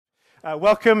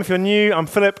Welcome. If you're new, I'm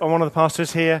Philip. I'm one of the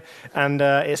pastors here, and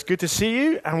it's good to see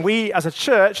you. And we, as a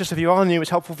church, just if you are new,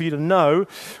 it's helpful for you to know,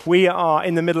 we are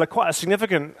in the middle of quite a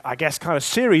significant, kind of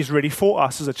series really for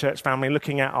us as a church family,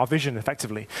 looking at our vision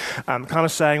effectively. Kind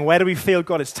of saying, where do we feel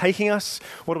God is taking us?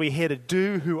 What are we here to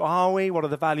do? Who are we? What are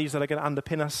the values that are going to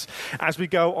underpin us as we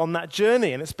go on that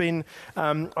journey? And it's been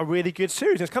a really good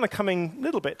series. It's kind of coming a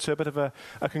little bit to a bit of a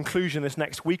conclusion this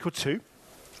next week or two.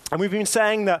 And we've been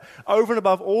saying that over and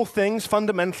above all things,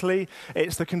 fundamentally,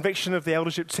 it's the conviction of the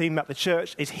eldership team that the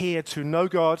church is here to know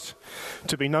God,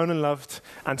 to be known and loved,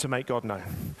 and to make God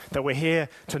known. That we're here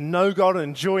to know God and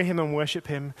enjoy Him and worship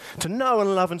Him, to know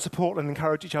and love and support and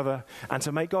encourage each other, and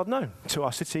to make God known to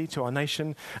our city, to our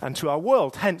nation, and to our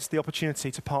world. Hence the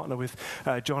opportunity to partner with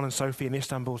John and Sophie in the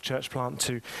Istanbul church plant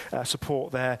to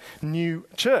support their new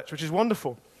church, which is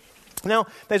wonderful. Now,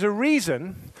 there's a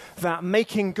reason that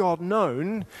making God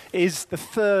known is the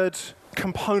third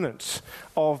component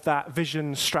of that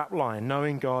vision strapline,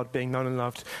 knowing God, being known and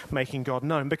loved, making God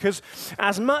known. Because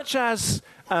as much as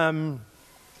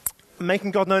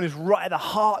making God known is right at the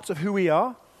heart of who we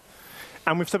are,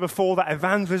 and we've said before that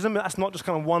evangelism, that's not just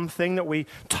kind of one thing that we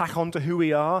tack on to who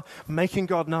we are. Making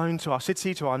God known to our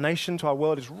city, to our nation, to our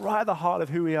world is right at the heart of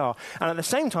who we are. And at the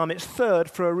same time, it's third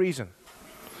for a reason.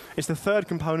 It's the third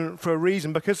component for a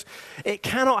reason, because it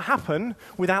cannot happen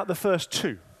without the first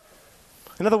two.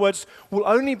 In other words, we'll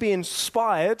only be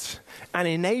inspired and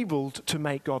enabled to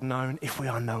make God known if we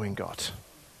are knowing God.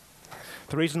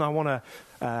 The reason I want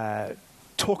to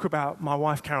talk about my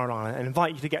wife Caroline and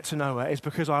invite you to get to know her is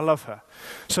because I love her.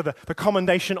 So the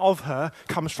commendation of her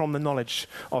comes from the knowledge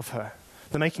of her.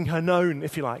 The making her known,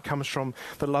 if you like, comes from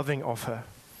the loving of her.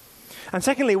 And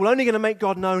secondly, we're only going to make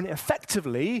God known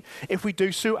effectively if we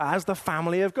do so as the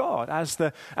family of God, as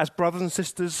brothers and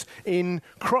sisters in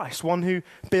Christ, one who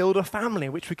build a family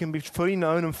in which we can be fully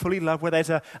known and fully loved, where there's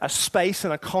a space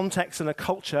and a context and a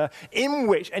culture in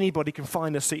which anybody can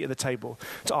find a seat at the table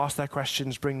to ask their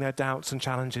questions, bring their doubts and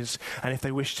challenges, and if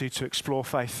they wish to explore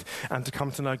faith and to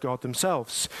come to know God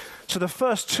themselves. So the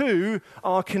first two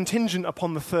are contingent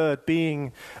upon the third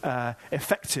being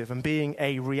effective and being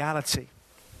a reality.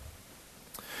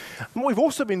 And what we've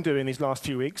also been doing these last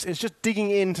few weeks is just digging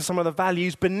into some of the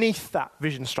values beneath that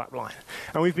vision strapline.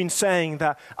 And we've been saying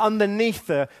that underneath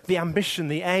the ambition,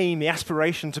 the aim, the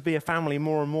aspiration to be a family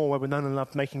more and more where we're known and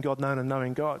loved, making God known and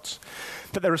knowing God,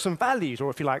 that there are some values, or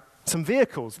if you like, some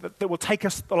vehicles that will take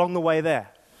us along the way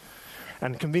there.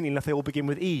 And conveniently enough, they all begin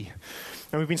with E.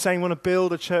 And we've been saying we want to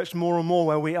build a church more and more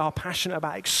where we are passionate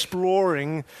about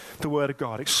exploring the Word of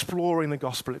God, exploring the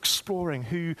gospel, exploring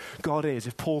who God is.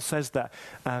 If Paul says that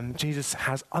Jesus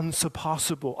has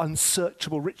unsurpassable,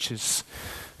 unsearchable riches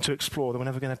to explore, then we're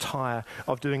never going to tire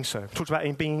of doing so. Talked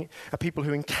about being a people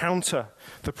who encounter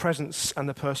the presence and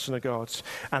the person of God,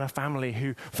 and a family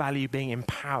who value being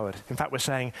empowered. In fact, we're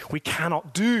saying we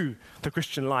cannot do the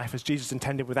Christian life as Jesus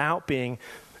intended without being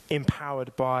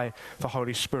empowered by the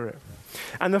Holy Spirit.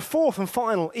 And the fourth and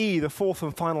final E, the fourth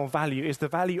and final value, is the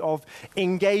value of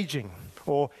engaging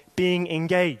or being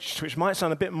engaged, which might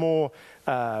sound a bit more,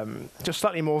 just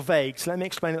slightly more vague. So let me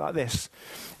explain it like this.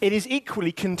 It is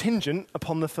equally contingent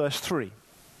upon the first three.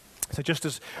 So just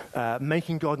as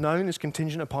making God known is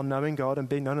contingent upon knowing God and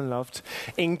being known and loved,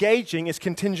 engaging is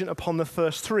contingent upon the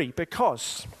first three,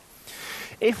 because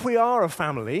if we are a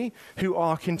family who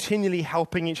are continually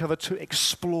helping each other to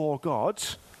explore God,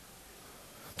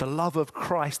 the love of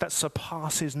Christ that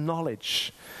surpasses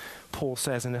knowledge, Paul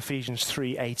says in Ephesians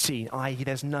 3:18, i.e.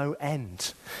 there's no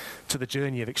end to the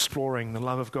journey of exploring the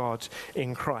love of God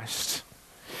in Christ.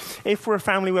 If we're a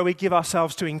family where we give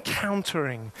ourselves to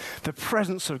encountering the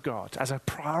presence of God as a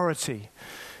priority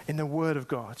in the Word of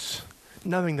God,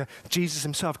 knowing that Jesus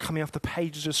himself coming off the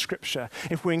pages of Scripture,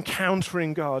 if we're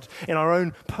encountering God in our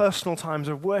own personal times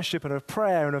of worship and of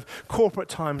prayer and of corporate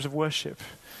times of worship.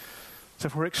 So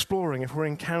if we're exploring, if we're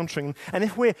encountering, and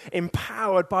if we're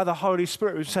empowered by the Holy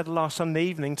Spirit, we said last Sunday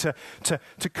evening, to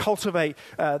cultivate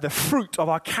the fruit of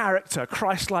our character,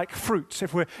 Christ-like fruits,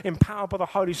 if we're empowered by the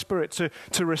Holy Spirit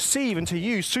to receive and to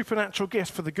use supernatural gifts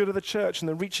for the good of the church and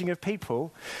the reaching of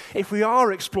people, if we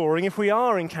are exploring, if we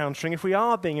are encountering, if we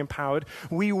are being empowered,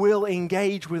 we will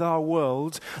engage with our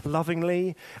world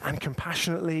lovingly and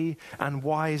compassionately and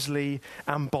wisely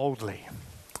and boldly.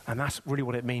 And that's really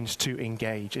what it means to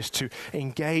engage, is to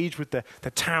engage with the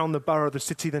town, the borough, the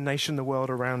city, the nation, the world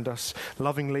around us,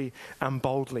 lovingly and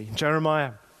boldly.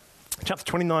 Jeremiah chapter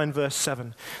 29, verse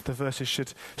 7. The verses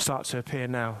should start to appear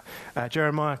now.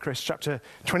 Jeremiah, Chris, chapter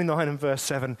 29 and verse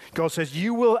 7. God says,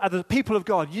 you will, as the people of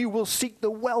God, you will seek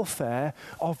the welfare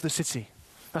of the city.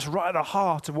 That's right at the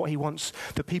heart of what he wants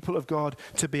the people of God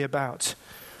to be about.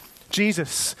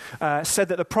 Jesus said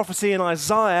that the prophecy in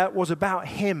Isaiah was about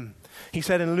him. He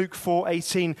said in Luke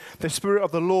 4:18, the Spirit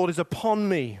of the Lord is upon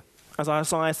me, as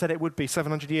Isaiah said it would be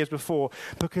 700 years before,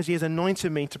 because he has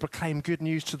anointed me to proclaim good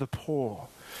news to the poor,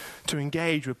 to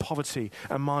engage with poverty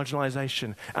and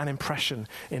marginalization and oppression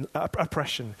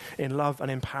in love and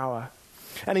in power.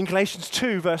 And in Galatians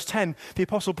 2, verse 10, the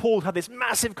Apostle Paul had this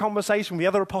massive conversation with the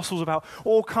other apostles about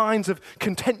all kinds of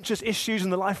contentious issues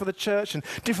in the life of the church and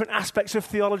different aspects of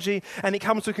theology. And he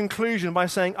comes to a conclusion by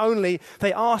saying, only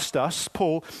they asked us,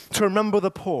 Paul, to remember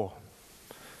the poor,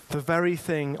 the very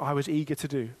thing I was eager to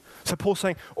do. So Paul's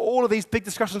saying, all of these big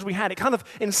discussions we had, it kind of,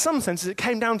 in some senses, it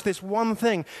came down to this one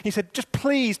thing. He said, just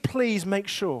please make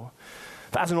sure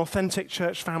that as an authentic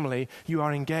church family, you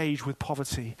are engaged with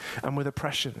poverty and with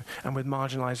oppression and with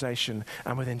marginalization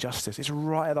and with injustice. It's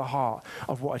right at the heart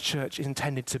of what a church is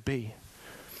intended to be.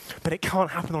 But it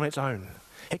can't happen on its own.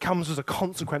 It comes as a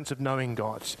consequence of knowing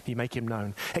God. You make him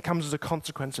known. It comes as a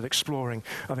consequence of exploring,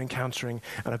 of encountering,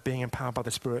 and of being empowered by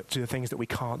the Spirit to do the things that we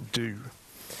can't do.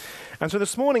 And so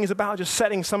this morning is about just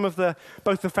setting some of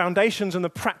both the foundations and the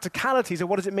practicalities of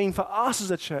what does it mean for us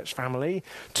as a church family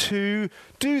to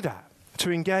do that. To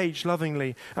engage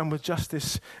lovingly and with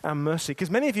justice and mercy.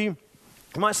 Because many of you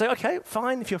might say, okay,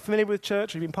 fine, if you're familiar with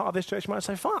church, or you've been part of this church, you might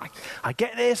say, fine, I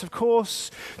get this, of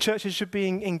course. Churches should be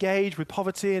engaged with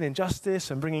poverty and injustice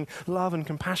and bringing love and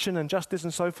compassion and justice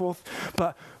and so forth.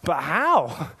 But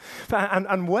how?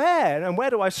 And where? And where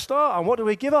do I start? And what do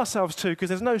we give ourselves to? Because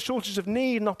there's no shortage of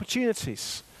need and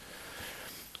opportunities.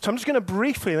 So I'm just going to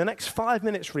briefly, in the next 5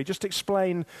 minutes, really, just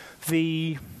explain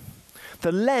the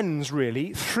lens,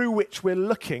 really, through which we're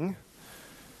looking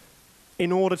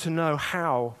in order to know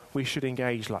how we should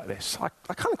engage like this. I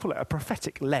kind of call it a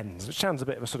prophetic lens, which sounds a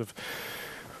bit of a sort of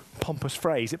pompous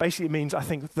phrase. It basically means, I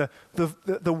think, the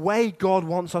way God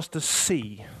wants us to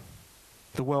see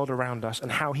the world around us and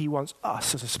how he wants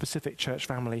us as a specific church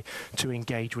family to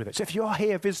engage with it. So if you're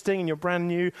here visiting and you're brand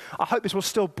new, I hope this will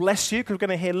still bless you because we're going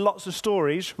to hear lots of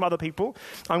stories from other people.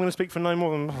 I'm going to speak for no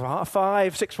more than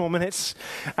 5-6 more minutes.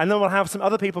 And then we'll have some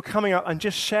other people coming up and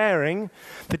just sharing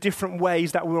the different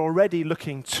ways that we're already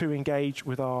looking to engage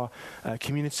with our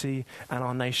community and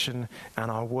our nation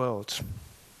and our world.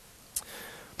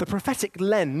 The prophetic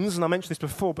lens, and I mentioned this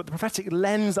before, but the prophetic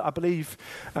lens that I believe,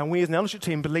 and we as an eldership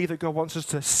team believe that God wants us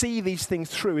to see these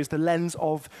things through, is the lens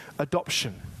of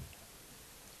adoption.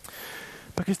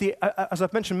 Because as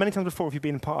I've mentioned many times before, if you've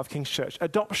been part of King's Church,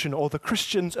 adoption, or the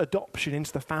Christian's adoption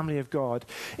into the family of God,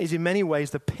 is in many ways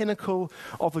the pinnacle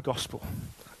of the gospel.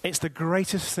 It's the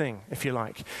greatest thing, if you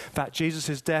like, that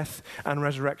Jesus' death and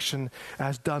resurrection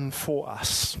has done for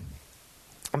us.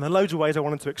 And there are loads of ways I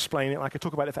wanted to explain it. I could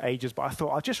talk about it for ages, but I thought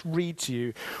I'll just read to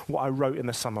you what I wrote in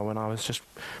the summer when I was just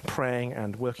praying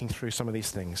and working through some of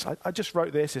these things. I just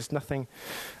wrote this. It's nothing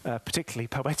particularly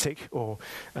poetic or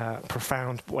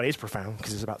profound. Well, it is profound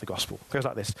because it's about the gospel. It goes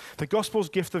like this. The gospel's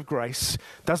gift of grace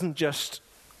doesn't just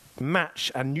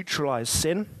match and neutralize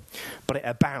sin, but it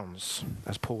abounds,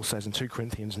 as Paul says in 2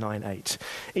 Corinthians 9:8,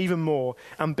 even more,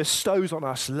 and bestows on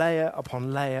us layer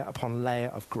upon layer upon layer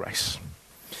of grace.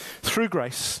 Through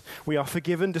grace, we are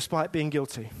forgiven despite being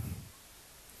guilty.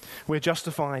 We're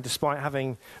justified despite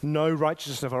having no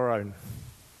righteousness of our own.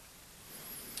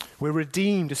 We're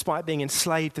redeemed despite being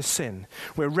enslaved to sin.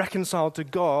 We're reconciled to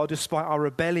God despite our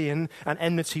rebellion and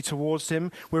enmity towards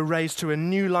him. We're raised to a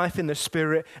new life in the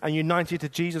Spirit and united to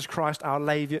Jesus Christ,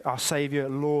 our Savior,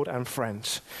 Lord and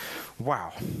friend.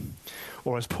 Wow.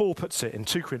 Or as Paul puts it in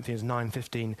 2 Corinthians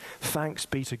 9:15, thanks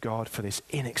be to God for this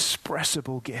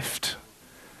inexpressible gift.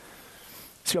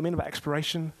 See what I mean about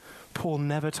exploration? Paul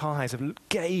never tires of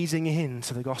gazing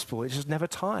into the gospel. It just never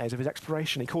tires of his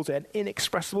exploration. He calls it an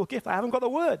inexpressible gift. I haven't got the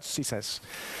words, he says,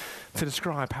 to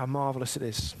describe how marvelous it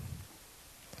is.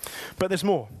 But there's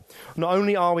more. Not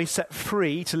only are we set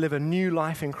free to live a new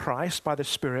life in Christ by the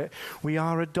Spirit, we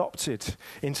are adopted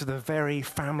into the very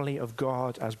family of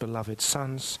God as beloved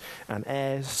sons and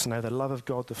heirs to know the love of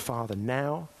God the Father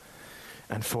now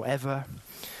and forever,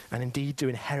 and indeed to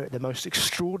inherit the most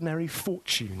extraordinary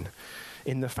fortune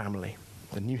in the family,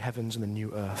 the new heavens and the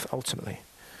new earth, ultimately.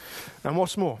 And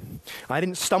what's more, I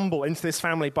didn't stumble into this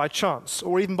family by chance,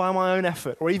 or even by my own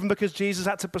effort, or even because Jesus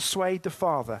had to persuade the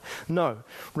Father. No,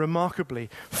 remarkably,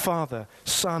 Father,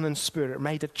 Son, and Spirit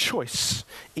made a choice,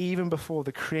 even before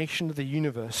the creation of the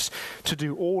universe, to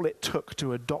do all it took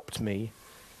to adopt me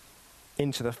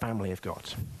into the family of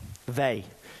God.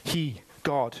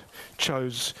 God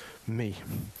chose me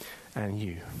and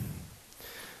you.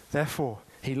 Therefore,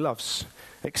 he loves,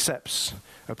 accepts,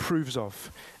 approves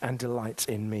of, and delights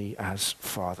in me as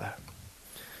Father.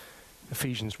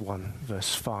 Ephesians 1,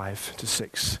 verse 5 to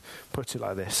 6, puts it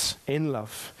like this. In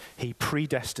love, he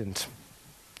predestined,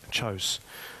 chose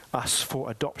us for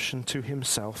adoption to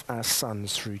himself as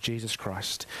sons through Jesus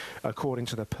Christ, according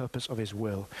to the purpose of his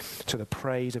will, to the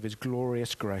praise of his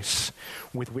glorious grace,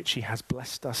 with which he has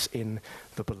blessed us in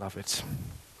the beloved.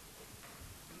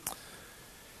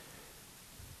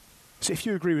 So if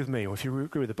you agree with me, or if you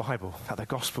agree with the Bible, that the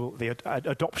gospel, the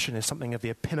adoption is something of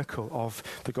the pinnacle of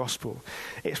the gospel,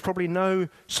 it's probably no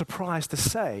surprise to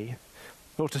say,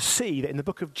 or to see, that in the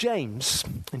book of James,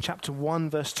 in chapter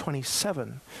 1, verse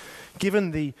 27,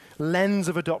 given the lens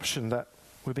of adoption that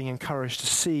we're being encouraged to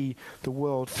see the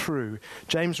world through,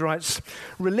 James writes,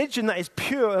 religion that is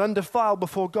pure and undefiled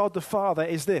before God the Father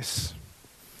is this: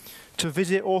 to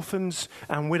visit orphans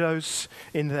and widows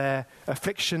in their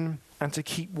affliction and to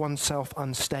keep oneself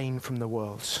unstained from the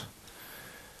world.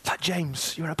 Like,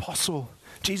 James, you're an apostle.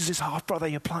 Jesus is half brother.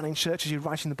 You're planting churches. You're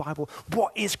writing the Bible.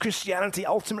 What is Christianity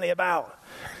ultimately about?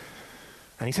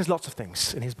 And he says lots of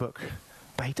things in his book.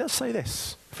 But he does say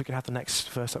this. If we could have the next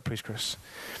verse up, please, Chris.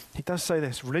 He does say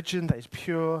this: religion that is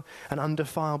pure and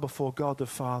undefiled before God the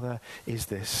Father is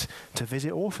this: to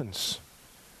visit orphans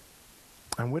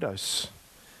and widows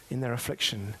in their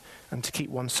affliction and to keep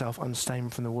oneself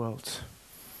unstained from the world.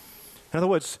 In other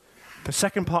words, the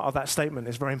second part of that statement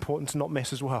is very important to not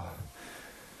miss as well.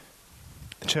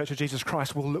 The Church of Jesus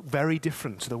Christ will look very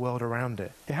different to the world around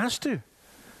it. It has to.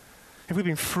 If we've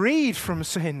been freed from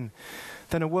sin,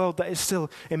 then a world that is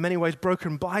still in many ways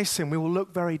broken by sin, we will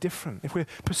look very different. If we're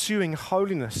pursuing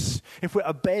holiness, if we're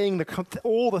obeying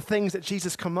all the things that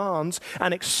Jesus commands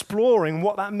and exploring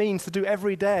what that means to do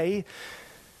every day,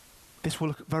 this will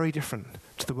look very different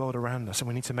to the world around us. And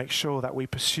we need to make sure that we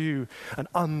pursue an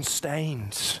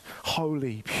unstained,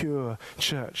 holy, pure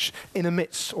church in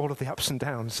amidst all of the ups and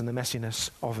downs and the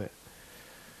messiness of it.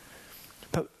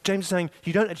 But James is saying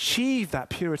you don't achieve that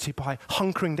purity by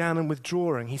hunkering down and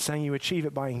withdrawing. He's saying you achieve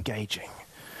it by engaging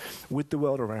with the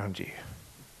world around you.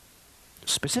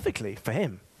 Specifically for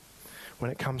him, when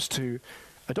it comes to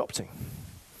adopting,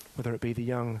 whether it be the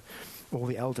young or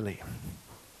the elderly.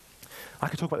 I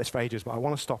could talk about this for ages, but I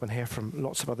want to stop and hear from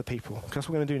lots of other people, because that's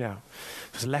what we're going to do now.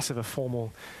 It's less of a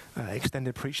formal,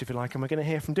 extended preach, if you like, and we're going to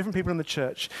hear from different people in the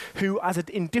church who,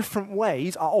 in different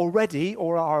ways, are already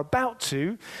or are about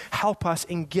to help us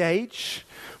engage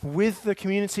with the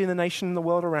community and the nation and the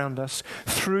world around us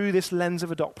through this lens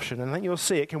of adoption. And then you'll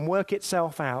see it can work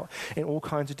itself out in all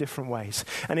kinds of different ways.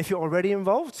 And if you're already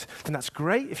involved, then that's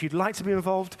great. If you'd like to be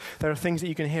involved, there are things that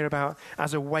you can hear about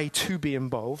as a way to be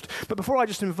involved. But before I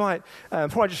just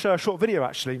show a short video,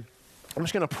 actually, I'm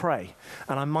just going to pray.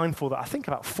 And I'm mindful that I think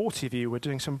about 40 of you were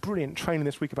doing some brilliant training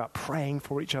this week about praying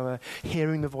for each other,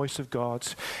 hearing the voice of God.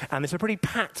 And it's a pretty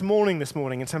packed morning this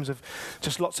morning in terms of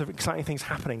just lots of exciting things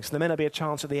happening. So there may not be a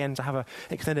chance at the end to have an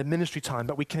extended ministry time,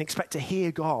 but we can expect to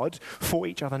hear God for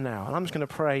each other now. And I'm just going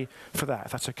to pray for that,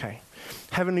 if that's okay.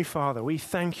 Heavenly Father, we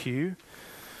thank you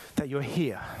that you're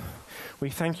here. We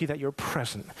thank you that you're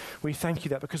present. We thank you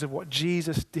that because of what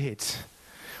Jesus did,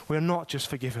 we're not just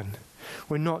forgiven.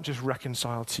 We're not just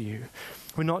reconciled to you.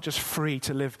 We're not just free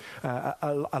to live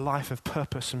a life of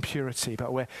purpose and purity,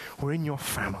 but we're in your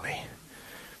family.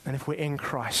 And if we're in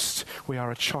Christ, we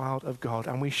are a child of God,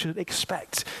 and we should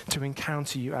expect to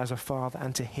encounter you as a father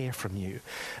and to hear from you.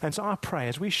 And so I pray,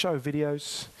 as we show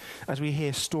videos, as we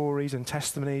hear stories and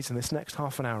testimonies in this next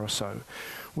half an hour or so,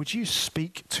 would you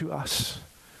speak to us?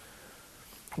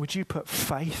 Would you put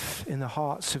faith in the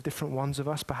hearts of different ones of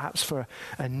us, perhaps for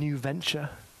a new venture?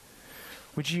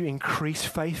 Would you increase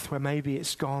faith where maybe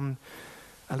it's gone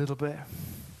a little bit?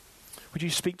 Would you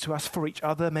speak to us for each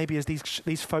other, maybe as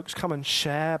these folks come and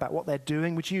share about what they're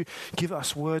doing? Would you give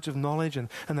us words of knowledge and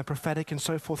the prophetic and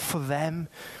so forth for them,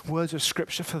 words of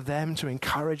scripture for them to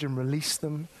encourage and release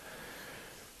them?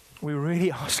 We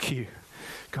really ask you,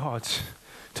 God,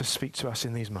 to speak to us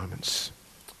in these moments.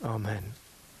 Amen.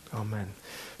 Amen.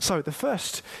 So the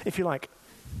first, if you like,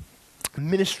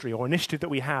 ministry or initiative that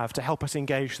we have to help us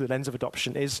engage through the lens of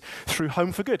adoption is through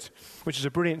Home for Good, which is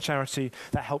a brilliant charity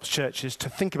that helps churches to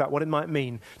think about what it might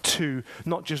mean to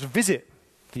not just visit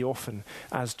the orphan,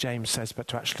 as James says, but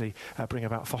to actually bring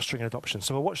about fostering and adoption.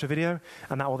 So we'll watch the video,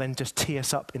 and that will then just tee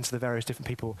us up into the various different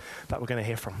people that we're going to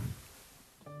hear from.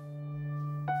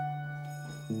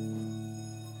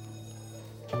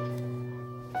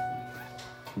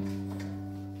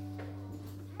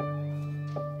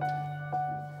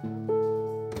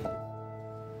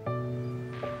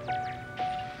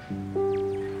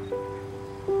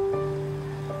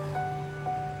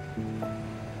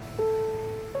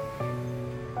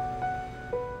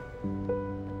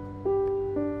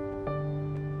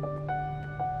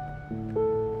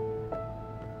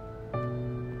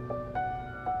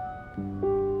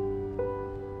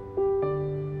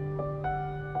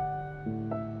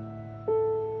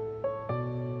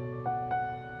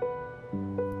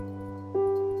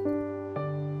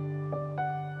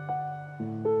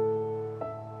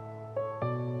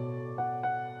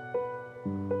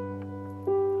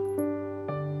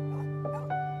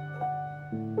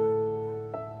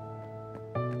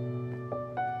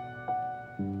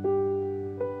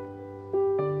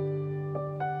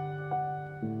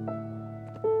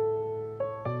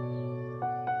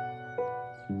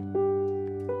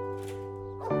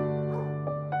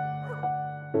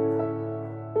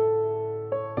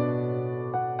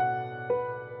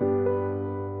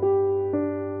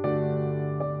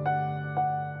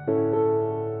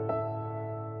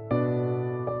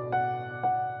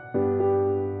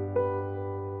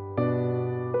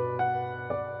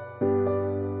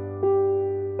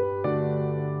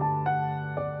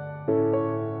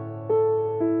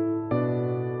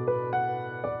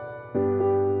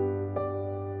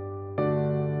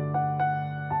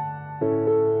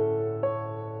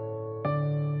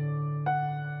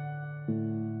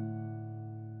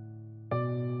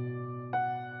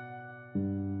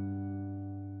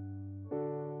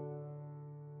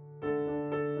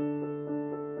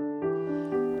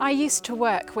 I used to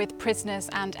work with prisoners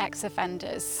and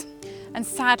ex-offenders, and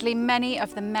sadly many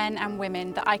of the men and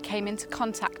women that I came into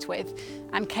contact with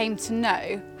and came to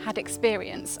know had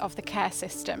experience of the care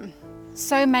system.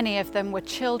 So many of them were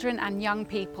children and young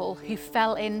people who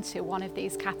fell into one of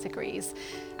these categories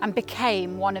and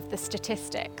became one of the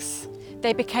statistics.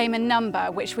 They became a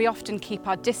number which we often keep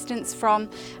our distance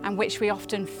from and which we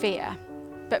often fear.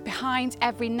 But behind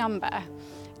every number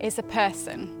is a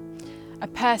person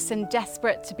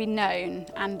desperate to be known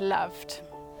and loved.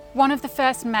 One of the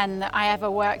first men that I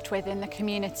ever worked with in the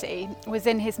community was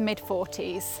in his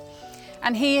mid-40s,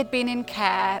 and he had been in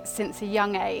care since a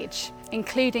young age,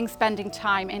 including spending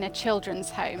time in a children's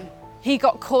home. He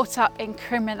got caught up in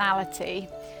criminality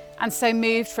and so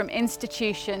moved from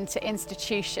institution to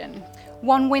institution.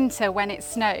 One winter when it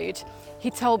snowed,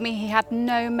 he told me he had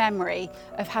no memory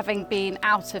of having been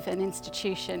out of an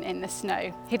institution in the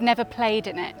snow. He'd never played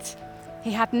in it.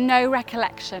 He had no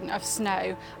recollection of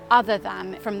snow other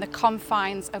than from the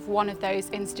confines of one of those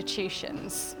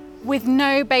institutions. With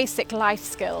no basic life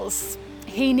skills,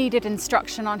 he needed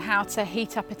instruction on how to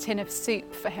heat up a tin of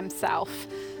soup for himself.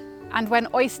 And when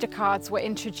Oyster cards were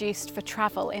introduced for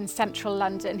travel in central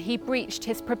London, he breached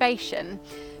his probation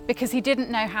because he didn't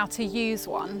know how to use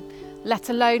one, let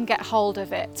alone get hold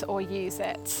of it or use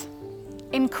it.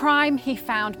 In crime, he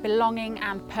found belonging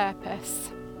and purpose.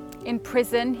 In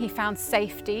prison, he found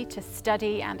safety to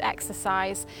study and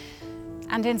exercise.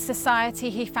 And in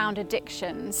society, he found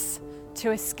addictions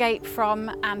to escape from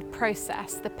and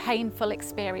process the painful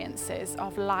experiences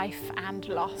of life and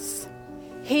loss.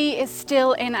 He is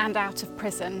still in and out of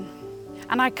prison,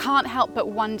 and I can't help but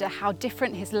wonder how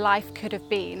different his life could have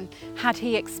been had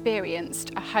he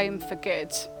experienced a home for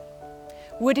good.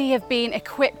 Would he have been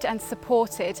equipped and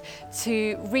supported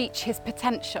to reach his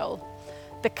potential?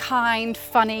 The kind,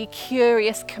 funny,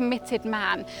 curious, committed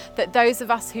man that those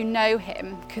of us who know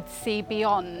him could see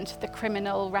beyond the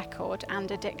criminal record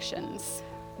and addictions.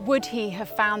 Would he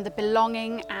have found the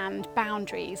belonging and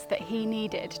boundaries that he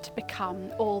needed to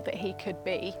become all that he could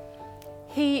be?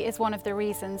 He is one of the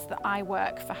reasons that I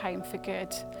work for Home for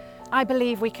Good. I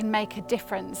believe we can make a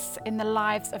difference in the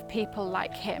lives of people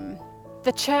like him.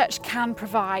 The church can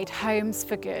provide homes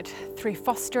for good through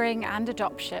fostering and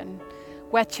adoption,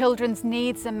 where children's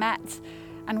needs are met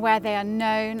and where they are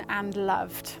known and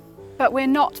loved. But we're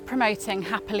not promoting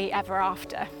happily ever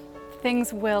after.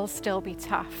 Things will still be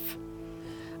tough.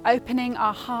 Opening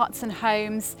our hearts and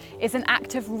homes is an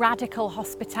act of radical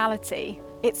hospitality.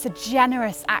 It's a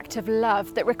generous act of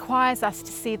love that requires us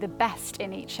to see the best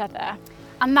in each other.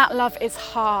 And that love is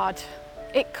hard.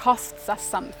 It costs us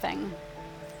something.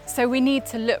 So we need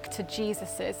to look to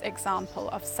Jesus' example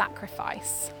of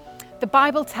sacrifice. The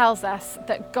Bible tells us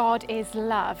that God is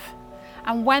love.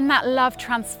 And when that love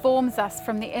transforms us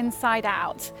from the inside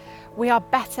out, we are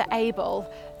better able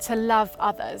to love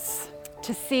others,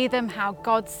 to see them how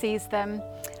God sees them,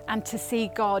 and to see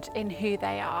God in who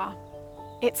they are.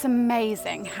 It's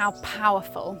amazing how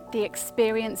powerful the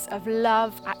experience of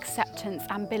love, acceptance,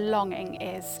 and belonging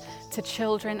is to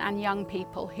children and young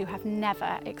people who have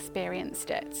never experienced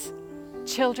it.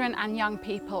 Children and young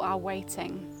people are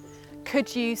waiting.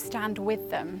 Could you stand with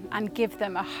them and give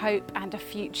them a hope and a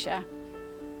future?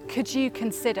 Could you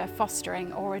consider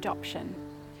fostering or adoption?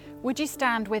 Would you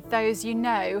stand with those you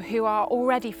know who are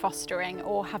already fostering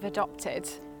or have adopted?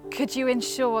 Could you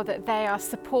ensure that they are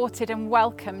supported and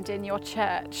welcomed in your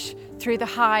church through the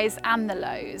highs and the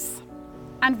lows?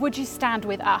 And would you stand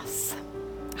with us?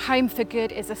 Home for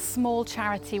Good is a small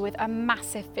charity with a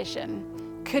massive vision.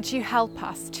 Could you help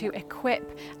us to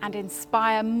equip and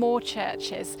inspire more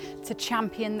churches to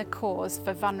champion the cause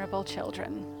for vulnerable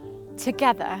children?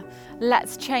 Together,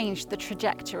 let's change the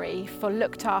trajectory for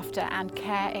looked after and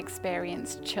care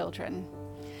experienced children.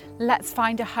 Let's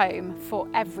find a home for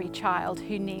every child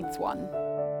who needs one.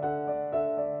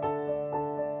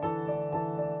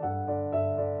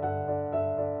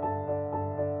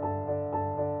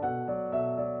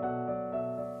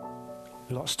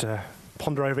 Lots to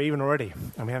ponder over even already,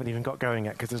 and we haven't even got going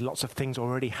yet because there's lots of things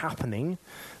already happening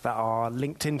that are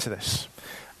linked into this.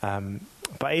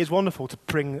 But it is wonderful to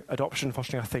bring adoption and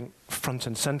fostering, I think, front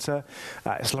and centre.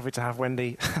 It's lovely to have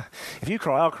Wendy. If you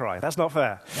cry, I'll cry. That's not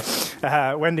fair.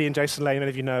 Wendy and Jason Lane, many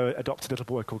of you know, adopted a little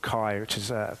boy called Kai, which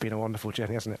has been a wonderful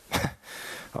journey, hasn't it?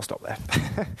 I'll stop there.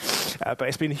 But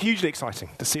it's been hugely exciting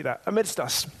to see that amidst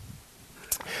us.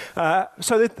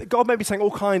 So God may be saying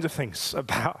all kinds of things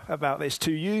about this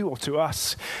to you or to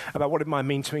us, about what it might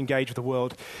mean to engage with the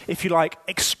world, if you like,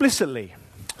 explicitly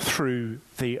through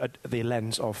the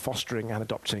lens of fostering and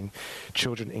adopting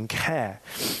children in care.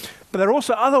 But there are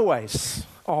also other ways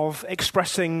of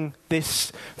expressing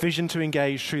this vision to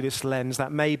engage through this lens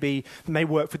that may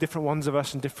work for different ones of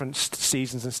us in different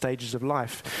seasons and stages of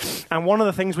life. And one of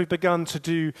the things we've begun to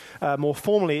do more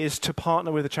formally is to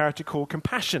partner with a charity called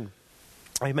Compassion,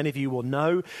 many of you will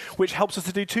know, which helps us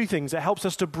to do two things. It helps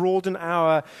us to broaden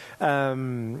our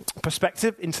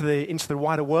perspective into the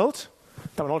wider world.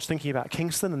 That we're not just thinking about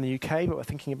Kingston and the UK, but we're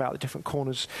thinking about the different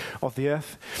corners of the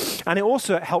earth. And it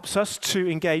also helps us to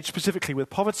engage specifically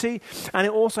with poverty, and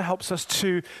it also helps us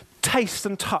to taste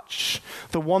and touch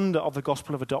the wonder of the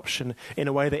gospel of adoption in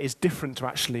a way that is different to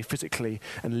actually physically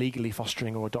and legally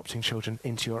fostering or adopting children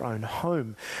into your own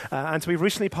home. And so we've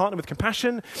recently partnered with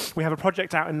Compassion. We have a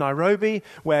project out in Nairobi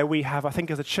where we have, I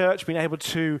think as a church, been able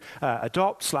to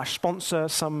adopt/sponsor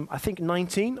some, I think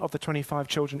 19 of the 25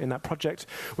 children in that project,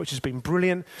 which has been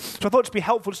brilliant. So I thought it'd be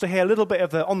helpful just to hear a little bit of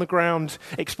the on-the-ground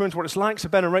experience of what it's like. So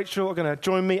Ben and Rachel are going to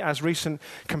join me as recent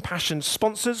Compassion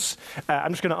sponsors.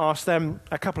 I'm just going to ask them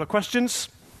a couple of questions.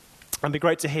 And it'd be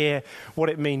great to hear what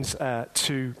it means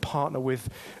to partner with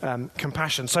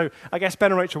Compassion. So I guess,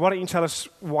 Ben and Rachel, why don't you tell us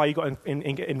why you got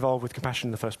involved with Compassion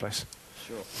in the first place?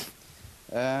 Sure.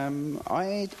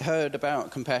 I heard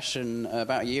about Compassion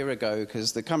about a year ago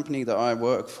because the company that I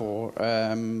work for,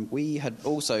 we had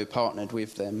also partnered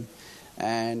with them.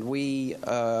 And we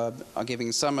are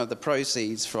giving some of the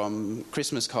proceeds from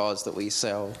Christmas cards that we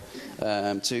sell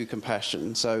to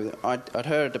Compassion. So I'd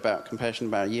heard about Compassion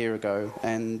about a year ago.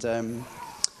 And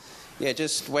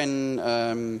just when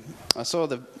I saw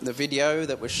the video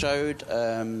that was showed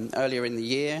earlier in the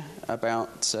year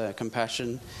about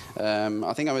Compassion,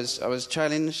 I think I was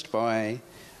challenged by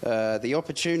the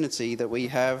opportunity that we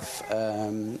have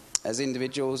as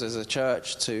individuals, as a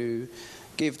church, to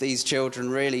give these children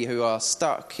really who are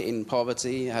stuck in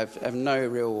poverty, have no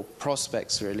real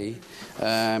prospects really,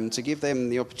 to give them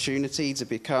the opportunity to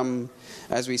become,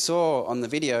 as we saw on the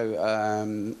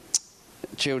video,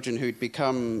 children who'd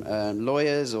become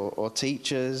lawyers or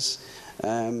teachers.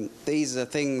 These are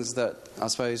things that I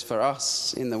suppose for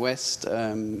us in the West,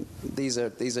 these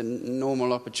are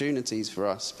normal opportunities for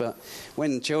us. But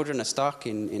when children are stuck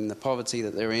in the poverty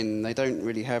that they're in, they don't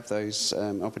really have those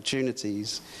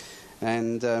opportunities.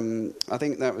 And I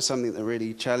think that was something that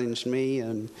really challenged me.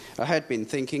 And I had been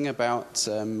thinking about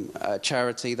a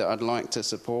charity that I'd like to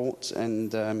support.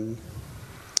 And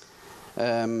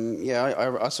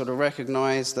I sort of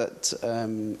recognised that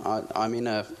I'm in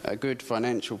a good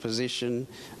financial position,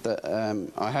 that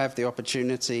I have the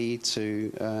opportunity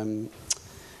to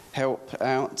help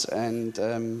out.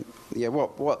 And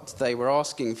what they were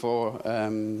asking for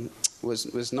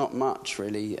was not much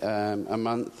really, a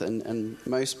month, and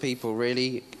most people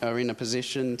really are in a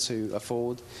position to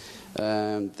afford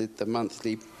the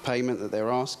monthly payment that they're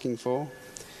asking for.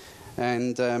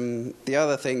 And the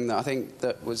other thing that I think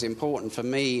that was important for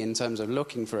me in terms of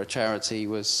looking for a charity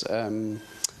was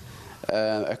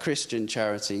a Christian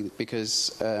charity,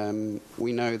 because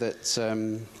we know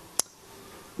that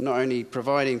not only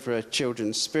providing for our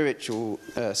children's physical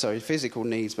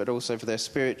needs, but also for their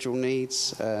spiritual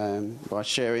needs by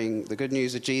sharing the good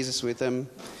news of Jesus with them.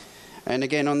 And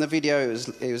again, on the video,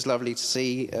 it was lovely to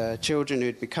see children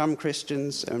who'd become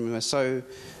Christians, and we were so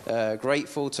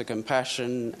grateful to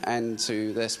Compassion and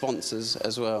to their sponsors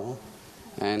as well.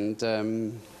 And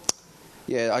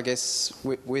I guess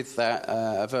with that,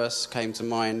 a verse came to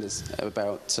mind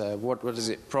about what does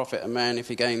it profit a man if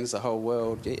he gains the whole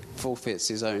world, it forfeits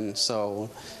his own soul.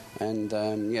 And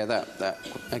that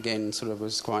again sort of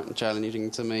was quite challenging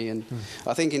to me. And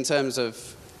I think in terms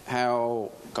of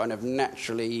how kind of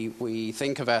naturally we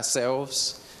think of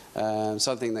ourselves,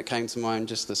 something that came to mind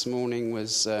just this morning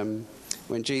was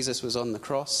when Jesus was on the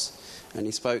cross and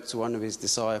he spoke to one of his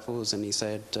disciples and he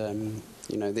said,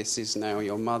 this is now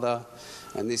your mother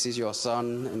and this is your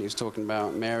son. And he was talking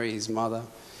about Mary, his mother.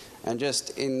 And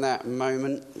just in that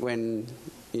moment when,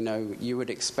 you would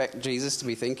expect Jesus to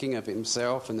be thinking of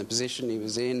himself and the position he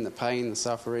was in, the pain, the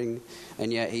suffering,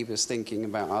 and yet he was thinking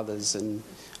about others. And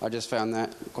I just found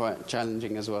that quite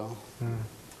challenging as well.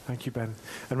 Thank you, Ben.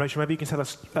 And Rachel, maybe you can tell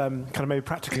us maybe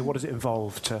practically what does it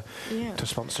involve to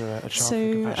sponsor a child So for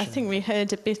Compassion? I think we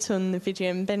heard a bit on the video,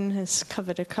 and Ben has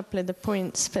covered a couple of the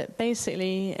points, but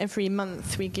basically every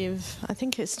month we give, I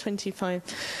think it's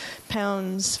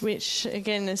 £25, which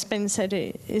again, as Ben said,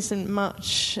 it isn't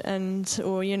much, and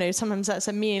sometimes that's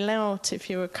a meal out if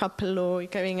you're a couple or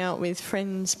going out with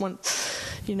friends. One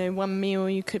meal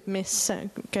you could miss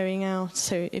going out.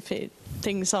 So if it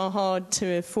things are hard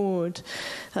to afford.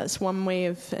 That's one way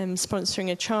of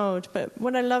sponsoring a child. But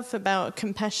what I love about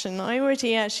Compassion, I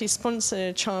already actually sponsor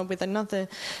a child with another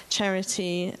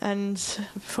charity, and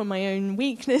for my own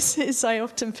weaknesses, I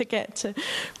often forget to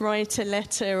write a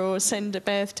letter or send a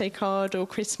birthday card or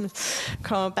Christmas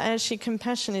card. But actually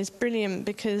Compassion is brilliant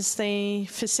because they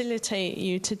facilitate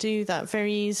you to do that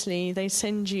very easily. They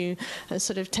send you a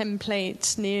sort of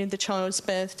template near the child's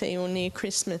birthday or near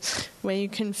Christmas where you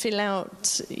can fill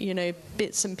out,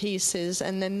 bits and pieces,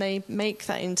 and then they make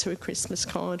that into a Christmas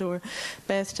card or a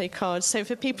birthday card. So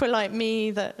for people like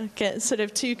me that get sort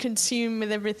of too consumed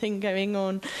with everything going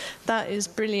on, that is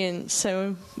brilliant.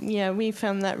 So yeah, we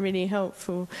found that really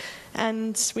helpful.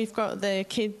 And we've got the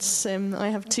kids. I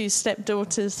have 2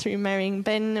 stepdaughters through marrying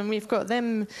Ben, and we've got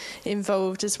them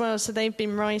involved as well. So they've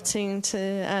been writing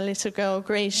to our little girl,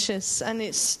 Gracious, and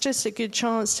it's just a good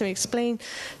chance to explain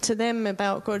to them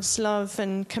about God's love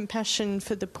and compassion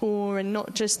for the poor, and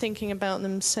not just thinking about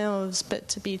themselves, but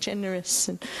to be generous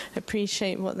and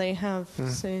appreciate what they have.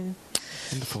 So.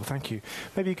 Wonderful, thank you.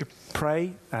 Maybe you could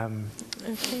pray for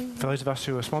those of us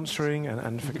who are sponsoring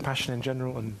and for Compassion in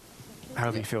general, and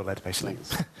however you feel led, basically.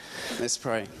 Let's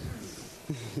pray.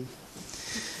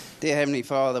 Dear Heavenly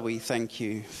Father, we thank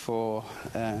you for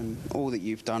all that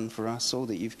you've done for us, all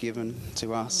that you've given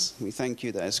to us. We thank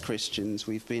you that as Christians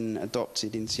we've been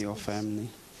adopted into your family.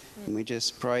 And we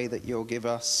just pray that you'll give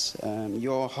us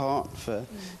your heart for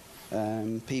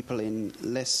people in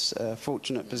less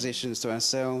fortunate positions to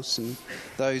ourselves and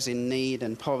those in need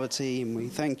and poverty. And we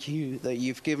thank you that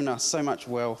you've given us so much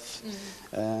wealth,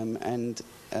 and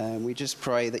we just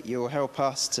pray that you'll help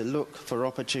us to look for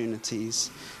opportunities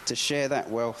to share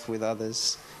that wealth with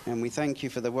others. And we thank you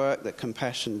for the work that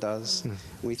Compassion does.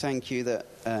 We thank you that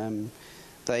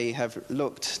they have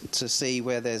looked to see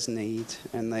where there's need,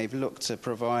 and they've looked to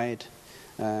provide,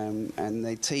 and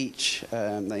they teach,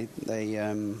 and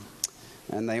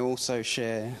they also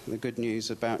share the good news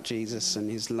about Jesus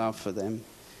and his love for them.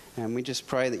 And we just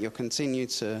pray that you'll continue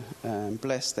to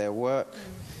bless their work.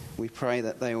 We pray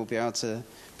that they will be able to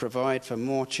provide for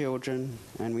more children,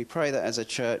 and we pray that as a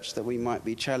church that we might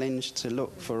be challenged to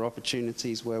look for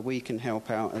opportunities where we can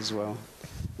help out as well.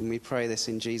 And we pray this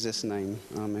in Jesus' name.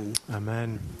 Amen.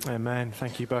 Amen. Amen.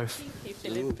 Thank you both. Thank you,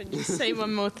 Philip. And just say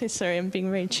one more thing. Sorry, I'm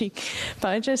being very cheeky. But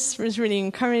I just was really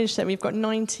encouraged that we've got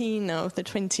 19 out of the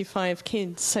 25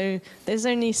 kids. So there's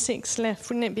only 6 left.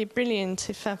 Wouldn't it be brilliant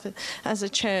if, as a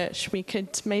church, we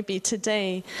could maybe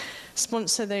today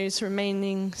sponsor those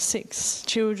remaining 6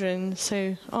 children?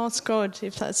 So ask God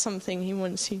if that's something he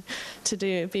wants you to do.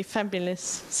 It would be fabulous.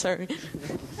 Sorry.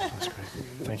 That's great.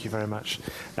 Thank you very much.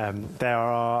 There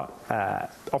are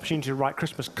opportunity to write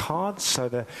Christmas cards. So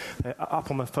they're up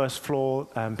on the first floor.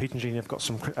 Pete and Jean have got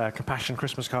some Compassion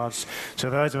Christmas cards. So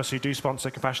those of us who do sponsor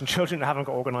Compassion children that haven't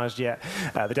got organised yet,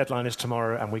 the deadline is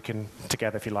tomorrow, and we can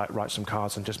together, if you like, write some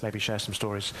cards and just maybe share some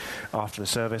stories after the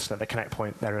service. At the Connect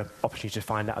Point, there are opportunities to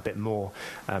find out a bit more.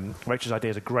 Rachel's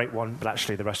idea is a great one, but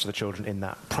actually the rest of the children in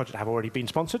that project have already been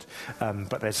sponsored.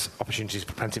 But there's opportunities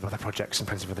for plenty of other projects and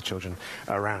plenty of other children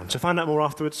around. So find out more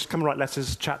afterwards. Come and write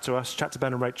letters, chat to us, chat to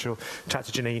Ben and Rachel, chat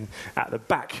to Janine at the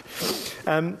back.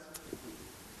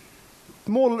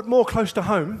 More close to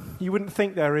home, you wouldn't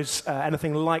think there is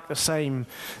anything like the same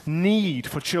need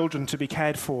for children to be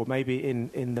cared for, maybe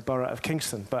in the borough of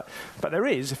Kingston. But there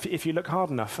is, if you look hard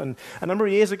enough. And a number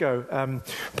of years ago,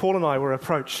 Paul and I were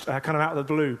approached kind of out of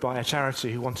the blue by a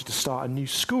charity who wanted to start a new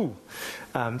school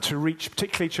to reach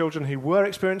particularly children who were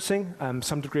experiencing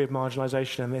some degree of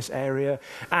marginalisation in this area,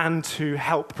 and to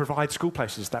help provide school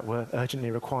places that were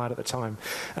urgently required at the time.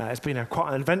 It's been quite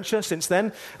an adventure since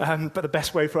then, but the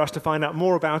best way for us to find out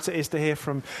more about it is to hear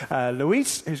from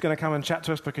Louise, who's going to come and chat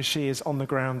to us, because she is on the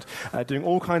ground doing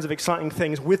all kinds of exciting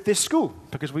things with this school,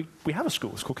 because we have a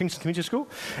school. It's called Kingston Community School,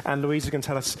 and Louise is going to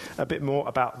tell us a bit more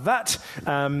about that.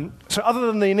 So other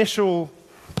than the initial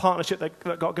partnership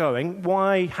that got going,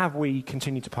 why have we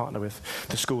continued to partner with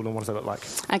the school, and what does that look like?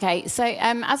 Okay, so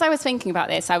as I was thinking about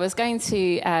this, I was going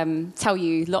to tell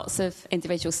you lots of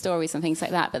individual stories and things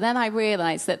like that, but then I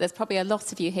realised that there's probably a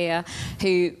lot of you here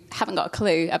who haven't got a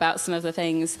clue about some of the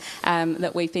things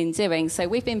that we've been doing. So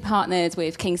we've been partnered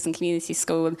with Kingston Community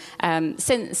School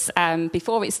since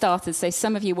before it started, so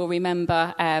some of you will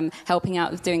remember helping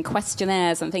out with doing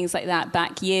questionnaires and things like that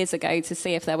back years ago to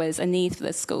see if there was a need for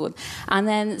the school. And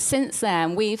then And since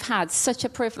then, we've had such a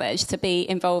privilege to be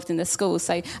involved in the school.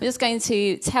 So I'm just going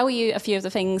to tell you a few of the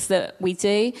things that we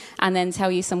do and then tell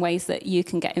you some ways that you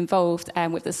can get involved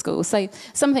with the school. So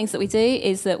some things that we do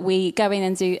is that we go in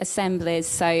and do assemblies.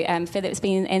 So Philip's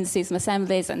been in to do some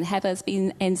assemblies, and Heather's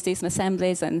been in to do some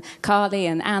assemblies, and Carly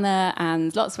and Anna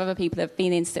and lots of other people have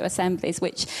been in to do assemblies,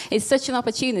 which is such an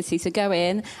opportunity to go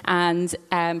in and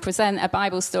present a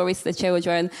Bible story to the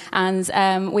children.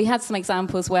 And we had some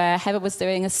examples where Heather was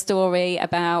doing a story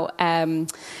about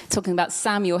talking about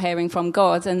Samuel hearing from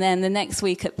God, and then the next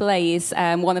week at Blaze,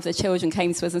 one of the children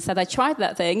came to us and said, I tried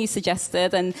that thing you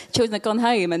suggested, and children had gone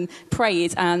home and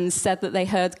prayed and said that they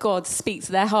heard God speak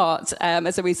to their heart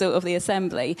as a result of the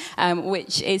assembly,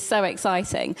 which is so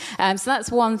exciting. So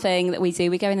that's one thing that we do.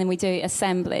 We go in and we do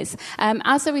assemblies.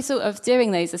 As a result of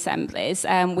doing those assemblies,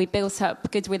 we built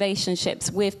up good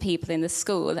relationships with people in the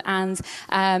school, and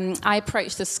I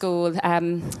approached the school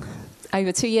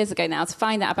over 2 years ago now to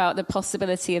find out about the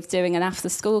possibility of doing an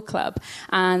after-school club.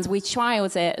 And we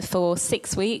trialled it for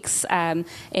 6 weeks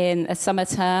in a summer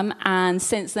term, and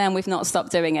since then we've not stopped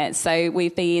doing it. So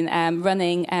we've been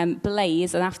running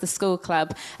Blaze, an after-school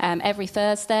club, every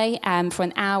Thursday for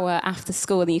an hour after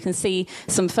school. And you can see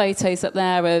some photos up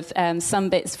there of some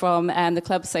bits from the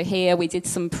club. So here we did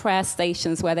some prayer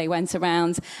stations where they went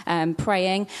around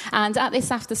praying. And at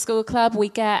this after-school club, we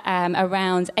get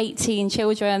around 18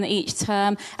 children each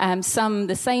term, some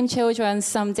the same children,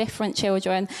 some different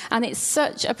children, and it's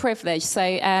such a privilege. So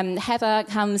Heather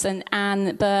comes and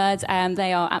Anne Bird,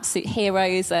 they are absolute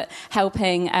heroes at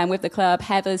helping with the club.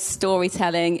 Heather's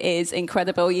storytelling is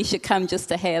incredible. You should come just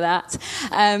to hear that.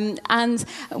 And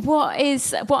what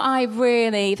I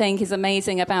really think is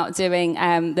amazing about doing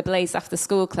the Blaze After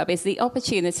School Club is the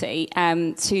opportunity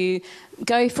to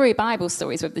go through Bible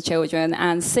stories with the children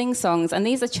and sing songs. And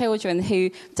these are children who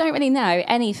don't really know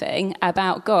anything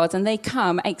about God, and they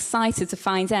come excited to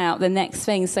find out the next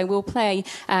thing. So we'll play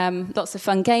lots of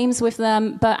fun games with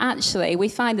them, but actually we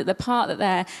find that the part that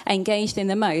they're engaged in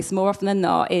the most, more often than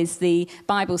not, is the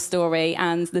Bible story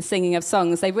and the singing of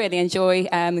songs. They really enjoy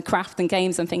craft and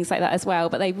games and things like that as well,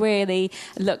 but they really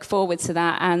look forward to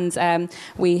that. And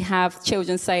we have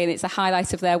children saying it's a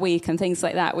highlight of their week and things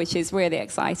like that, which is really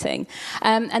exciting.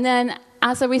 And then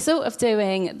as a result of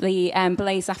doing the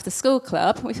Blaze After School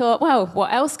Club, we thought, well,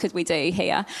 what else could we do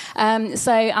here?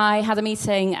 So I had a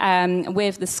meeting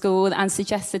with the school and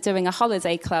suggested doing a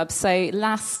holiday club. So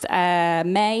last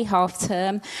May, half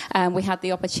term, we had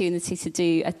the opportunity to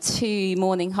do a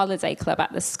 2-morning holiday club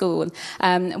at the school,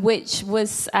 which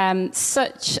was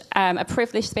such a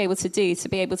privilege to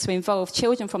be able to involve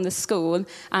children from the school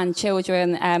and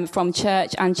children from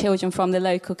church and children from the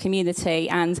local community,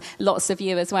 and lots of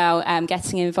you as well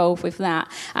getting involved with that.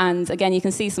 And again, you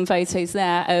can see some photos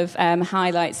there of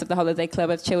highlights of the holiday club,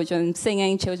 of children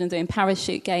singing, children doing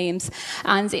parachute games.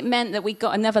 And it meant that we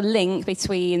got another link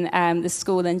between the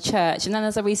school and church. And then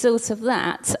as a result of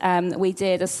that, we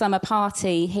did a summer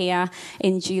party here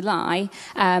in July,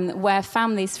 where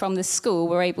families from the school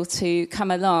were able to come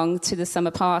along to the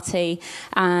summer party.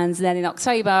 And then in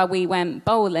October, we went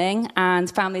bowling,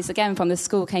 and families again from the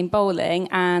school came bowling.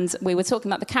 And we were talking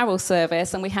about the carol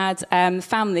service, and we had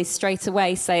families straight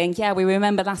away saying, yeah, we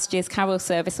remember last year's carol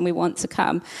service and we want to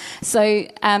come. So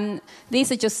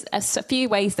these are just a few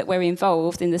ways that we're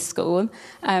involved in the school. Do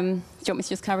you want me to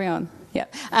just carry on? Yeah.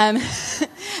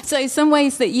 So some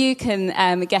ways that you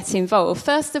can get involved.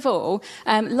 First of all,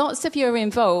 lots of you are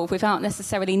involved without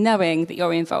necessarily knowing that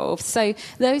you're involved. So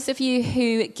those of you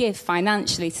who give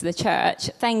financially to the church,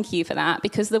 thank you for that,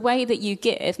 because the way that you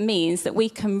give means that we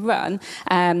can run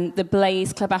the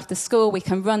Blaze Club after school, we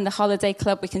can run the holiday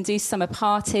club, we can do summer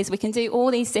parties, we can do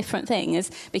all these different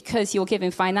things because you're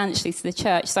giving financially to the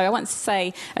church. So I want to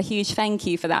say a huge thank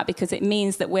you for that, because it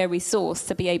means that we're resourced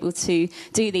to be able to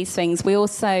do these things. We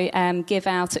also give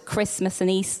out at Christmas and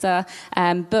Easter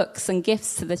books and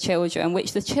gifts to the children,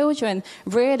 which the children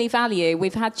really value.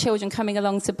 We've had children coming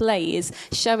along to Blaze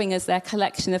showing us their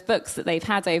collection of books that they've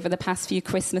had over the past few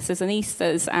Christmases and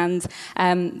Easters, and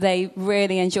they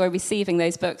really enjoy receiving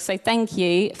those books. So thank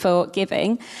you for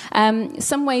giving.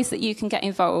 Some ways that you can get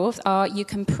involved are you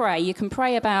can pray. You can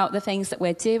pray about the things that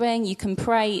we're doing. You can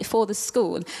pray for the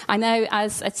school. I know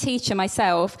as a teacher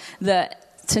myself that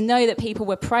to know that people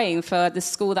were praying for the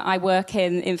school that I work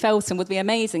in Felton would be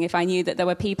amazing if I knew that there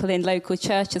were people in local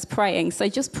churches praying. So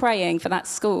just praying for that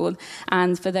school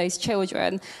and for those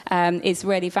children is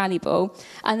really valuable.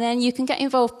 And then you can get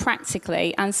involved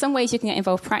practically. And some ways you can get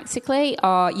involved practically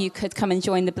are you could come and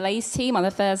join the Blaze team on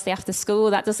a Thursday after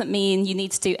school. That doesn't mean you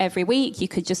need to do every week. You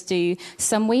could just do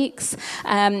some weeks.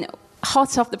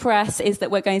 hot off the press is that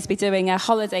we're going to be doing a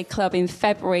holiday club in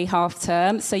February half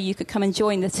term, so you could come and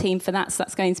join the team for that. So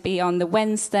that's going to be on the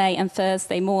Wednesday and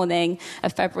Thursday morning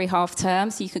of February half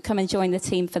term, so you could come and join the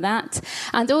team for that.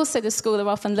 And also the school are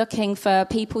often looking for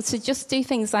people to just do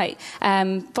things like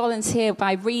volunteer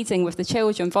by reading with the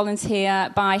children, volunteer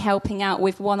by helping out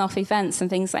with one-off events and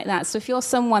things like that. So if you're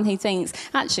someone who thinks,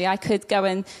 actually, I could go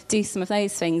and do some of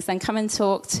those things, then come and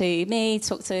talk to me,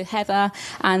 talk to Heather,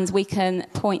 and we can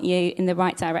point you in the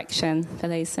right direction for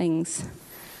those things.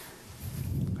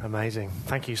 Amazing.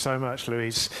 Thank you so much,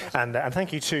 Louise. And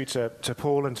thank you too to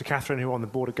Paul and to Catherine, who are on the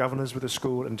board of governors with the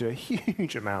school and do a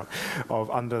huge amount of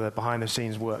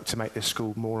behind-the-scenes work to make this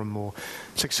school more and more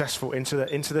successful into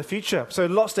the future. So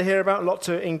lots to hear about, lots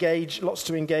to engage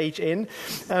in.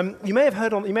 You may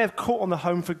have caught on the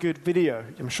Home for Good video.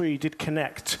 I'm sure you did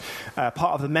connect. Part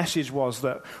of the message was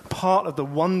that part of the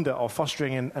wonder of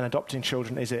fostering and adopting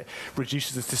children is it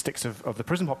reduces the statistics of the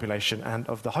prison population and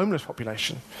of the homeless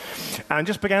population. And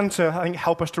just began to, I think,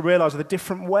 help us to realise the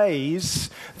different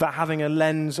ways that having a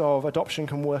lens of adoption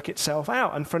can work itself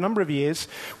out. And for a number of years,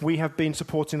 we have been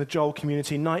supporting the Joel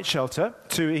Community Night Shelter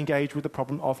to engage with the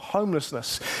problem of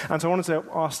homelessness. And so I wanted to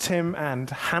ask Tim and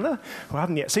Hannah, who I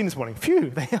haven't yet seen this morning,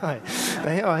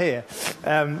 they are here,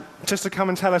 just to come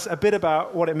and tell us a bit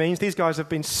about what it means. These guys have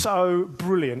been so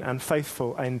brilliant and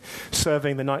faithful in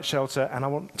serving the night shelter, and I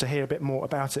want to hear a bit more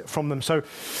about it from them. So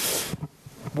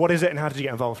what is it and how did you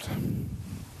get involved?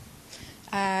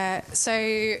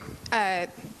 The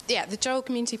Joel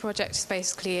Community Project is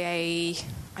basically a,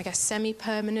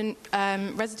 semi-permanent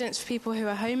residence for people who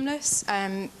are homeless.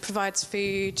 Provides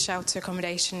food, shelter,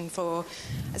 accommodation for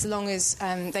as long as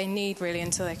they need, really,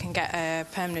 until they can get a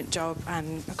permanent job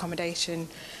and accommodation.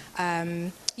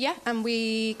 And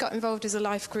we got involved as a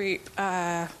life group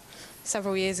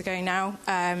several years ago now,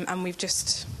 and we've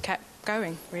just kept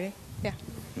going, really. Yeah.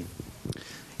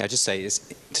 I'll just say,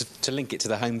 to link it to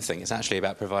the home thing, it's actually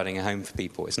about providing a home for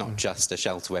people. It's not just a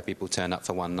shelter where people turn up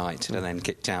for one night and then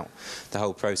kicked out. The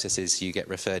whole process is you get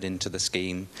referred into the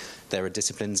scheme. There are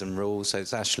disciplines and rules, so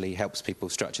it actually helps people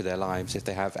structure their lives. If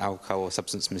they have alcohol or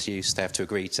substance misuse, they have to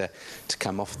agree to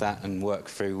come off that and work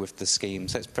through with the scheme.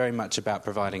 So it's very much about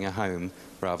providing a home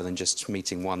rather than just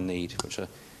meeting one need, which I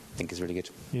think is really good.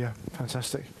 Yeah,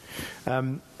 fantastic.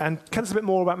 And tell us a bit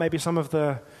more about maybe some of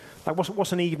the...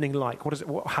 what's an evening like?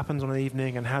 What happens on an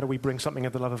evening, and how do we bring something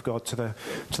of the love of God to the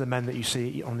men that you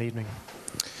see on the evening?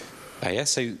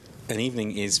 So an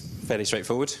evening is fairly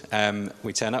straightforward.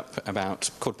 We turn up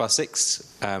about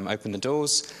 6:15, open the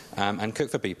doors, and cook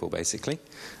for people, basically.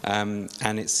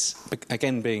 And it's,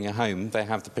 again, being a home, they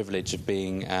have the privilege of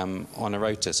being on a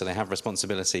rota, so they have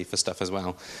responsibility for stuff as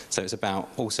well. So it's about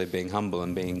also being humble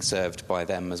and being served by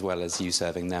them as well as you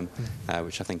serving them,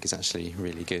 which I think is actually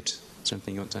really good. Is there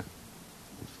anything you want to...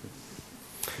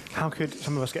 How could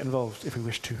some of us get involved if we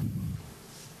wish to?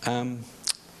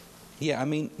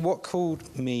 What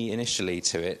called me initially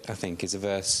to it, I think, is a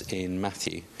verse in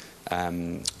Matthew,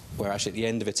 where actually at the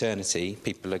end of eternity,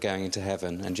 people are going into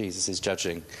heaven and Jesus is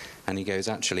judging. And he goes,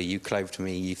 actually, you clothed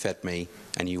me, you fed me,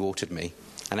 and you watered me.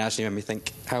 And it actually made me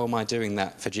think, how am I doing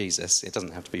that for Jesus? It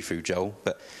doesn't have to be through Joel,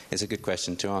 but it's a good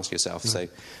question to ask yourself. So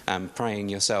praying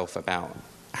yourself about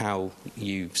how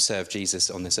you serve Jesus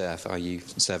on this earth. Are you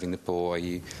serving the poor? Are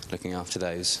you looking after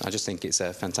those? I just think it's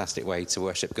a fantastic way to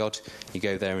worship God. You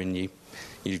go there and you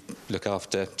look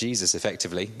after Jesus,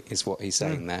 effectively, is what he's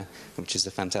saying there, which is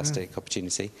a fantastic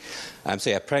opportunity.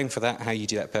 Praying for that, how you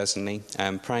do that personally.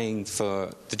 Praying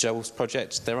for the Joel's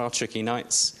Project. There are tricky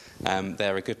nights.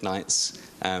 There are good nights.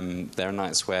 There are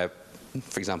nights where,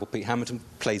 for example, Pete Hamilton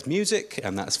plays music,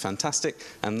 and that's fantastic,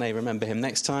 and they remember him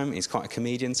next time. He's quite a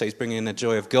comedian, so he's bringing the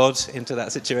joy of God into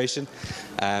that situation.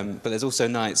 But there's also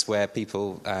nights where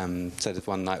people, so there's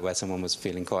one night where someone was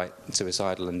feeling quite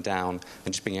suicidal and down,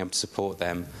 and just being able to support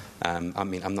them.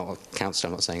 I'm not a counsellor,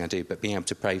 I'm not saying I do, but being able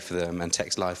to pray for them and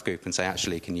text life group and say,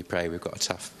 actually, can you pray? We've got a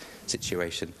tough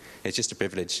situation. It's just a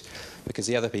privilege, because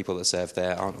the other people that serve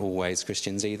there aren't always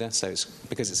Christians either, so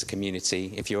because it's a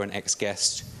community, if you're an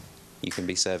ex-guest, you can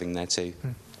be serving there too.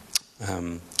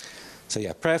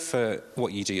 Prayer for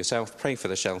what you do yourself, pray for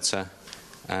the shelter.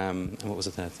 And what was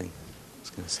the third thing I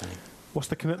was going to say? What's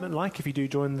the commitment like if you do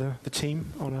join the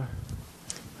team on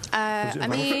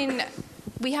a...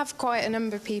 we have quite a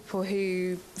number of people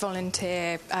who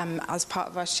volunteer as part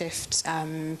of our shift.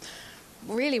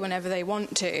 really whenever they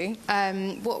want to.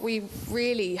 What we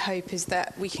really hope is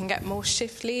that we can get more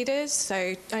shift leaders.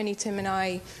 So only Tim and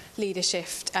I lead a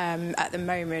shift at the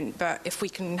moment, but if we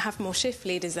can have more shift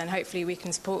leaders, then hopefully we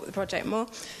can support the project more.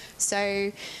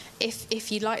 So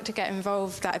if you'd like to get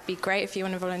involved, that would be great. If you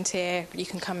want to volunteer, you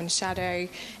can come and shadow.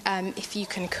 If you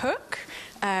can cook,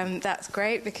 that's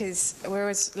great, because we're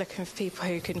always looking for people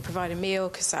who can provide a meal,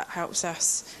 because that helps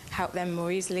us help them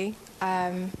more easily.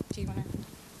 Do you want to?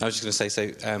 I was just going to say,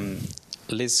 so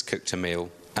Liz cooked a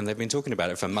meal, and they've been talking about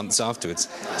it for months afterwards.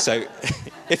 So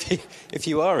if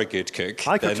you are a good cook...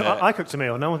 I cooked a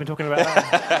meal. No one's been talking about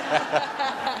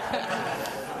that.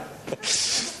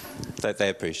 They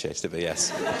appreciate it, but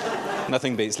yes.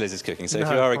 Nothing beats Liz's cooking. So if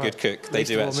you are a good cook, they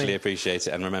do actually appreciate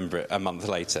it and remember it a month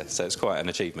later. So it's quite an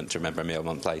achievement to remember a meal a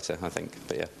month later, I think.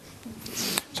 But yeah.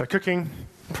 So cooking,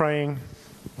 praying,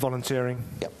 volunteering.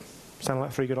 Yep. Sound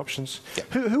like 3 good options.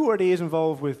 Yep. Who already is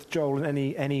involved with Joel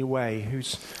in any way?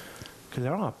 Because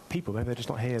there are people, maybe they're just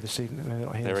not here this evening. Maybe they're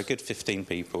not here. There are a good 15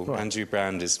 people. Right. Andrew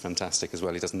Brand is fantastic as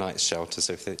well. He does night shelter.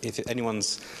 So if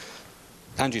anyone's...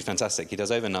 Andrew's fantastic. He does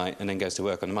overnight and then goes to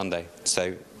work on a Monday.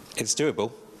 So it's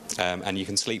doable, and you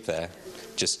can sleep there,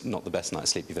 just not the best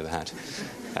night's sleep you've ever had.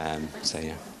 So,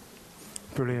 yeah.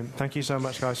 Brilliant. Thank you so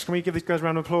much, guys. Can we give these guys a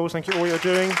round of applause? Thank you for all you're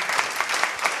doing.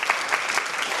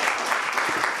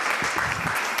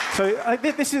 So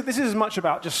this is as much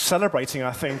about just celebrating,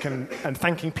 I think, and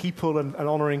thanking people and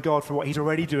honouring God for what he's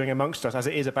already doing amongst us, as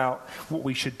it is about what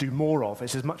we should do more of.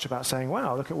 It's as much about saying,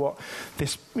 wow, look at what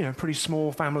this pretty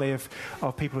small family of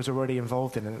people is already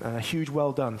involved in, and a huge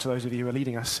well done to those of you who are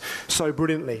leading us so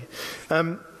brilliantly.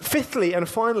 Fifthly and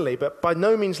finally, but by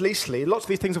no means leastly, lots of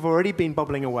these things have already been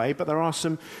bubbling away, but there are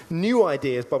some new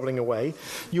ideas bubbling away.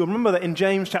 You'll remember that in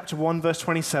James chapter 1, verse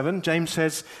 27, James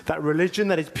says that religion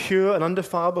that is pure and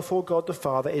undefiled before God the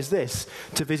Father is this,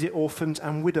 to visit orphans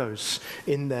and widows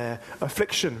in their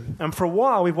affliction. And for a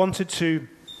while we wanted to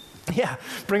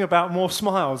bring about more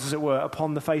smiles, as it were,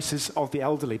 upon the faces of the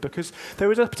elderly, because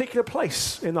there is a particular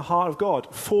place in the heart of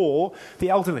God for the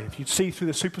elderly. If you see through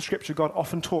the superscripture, God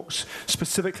often talks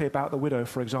specifically about the widow,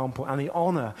 for example, and the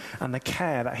honour and the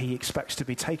care that he expects to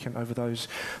be taken over those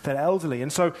that are elderly.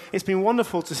 And so it's been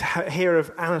wonderful to hear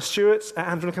of Anna Stewart.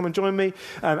 Anna's going to come and join me.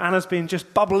 Anna's been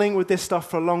just bubbling with this stuff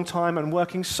for a long time and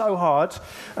working so hard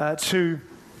to...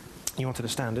 You wanted to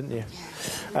stand, didn't you?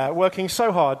 Working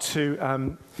so hard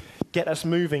to... get us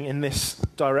moving in this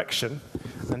direction.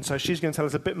 And so she's going to tell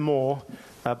us a bit more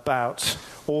about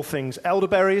all things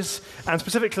elderberries, and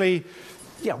specifically,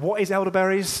 what is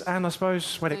elderberries, and I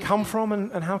suppose where did it come from,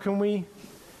 and how can we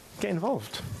get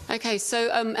involved? Okay, so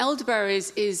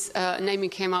elderberries is a name we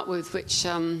came up with, which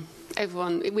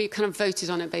we kind of voted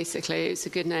on it, basically. It's a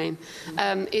good name.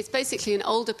 It's basically an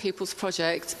older people's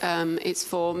project. It's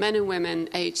for men and women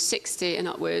aged 60 and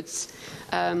upwards.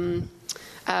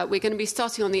 We're going to be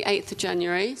starting on the 8th of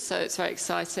January, so it's very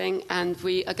exciting, and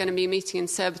we are going to be meeting in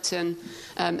Surbiton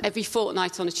every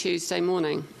fortnight on a Tuesday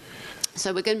morning.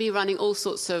 So we're going to be running all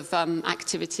sorts of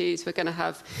activities. We're going to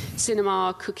have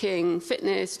cinema, cooking,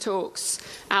 fitness, talks,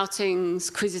 outings,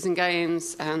 quizzes and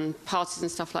games, and parties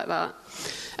and stuff like that.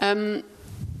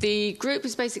 The group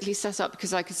was basically set up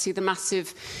because I could see the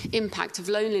massive impact of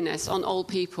loneliness on old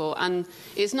people. And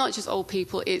it's not just old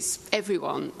people, it's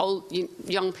everyone.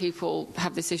 Young people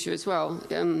have this issue as well.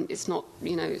 It's not,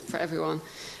 for everyone.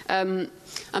 And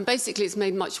basically it's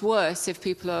made much worse if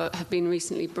people have been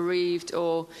recently bereaved,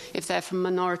 or if they're from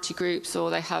minority groups, or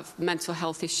they have mental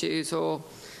health issues or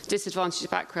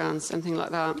disadvantaged backgrounds, something like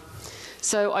that.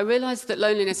 So I realised that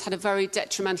loneliness had a very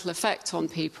detrimental effect on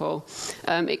people.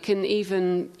 It can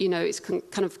even, it's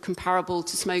kind of comparable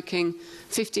to smoking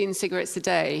 15 cigarettes a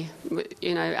day,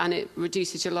 and it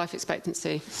reduces your life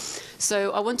expectancy.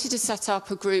 So I wanted to set up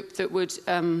a group that would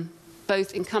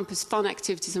both encompass fun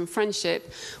activities and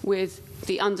friendship with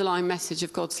the underlying message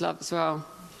of God's love as well.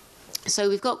 So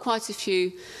we've got quite a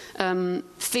few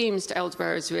themes to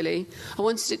Elderberries, really. I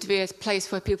wanted it to be a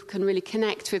place where people can really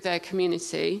connect with their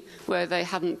community, where they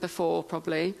hadn't before,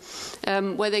 probably,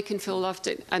 where they can feel loved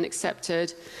and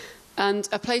accepted, and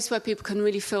a place where people can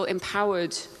really feel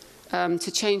empowered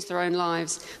to change their own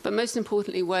lives, but most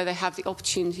importantly, where they have the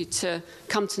opportunity to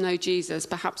come to know Jesus,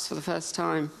 perhaps for the first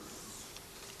time.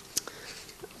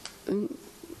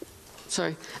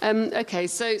 Okay,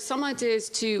 so some ideas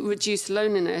to reduce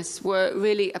loneliness were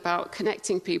really about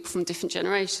connecting people from different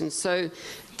generations. So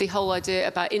the whole idea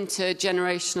about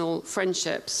intergenerational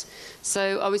friendships.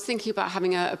 So I was thinking about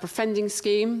having a befriending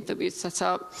scheme that we'd set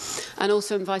up, and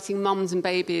also inviting mums and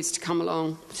babies to come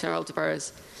along to our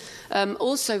Elderberries.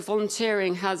 Also,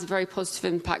 volunteering has a very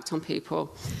positive impact on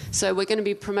people. So we're going to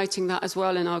be promoting that as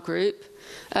well in our group.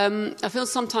 I feel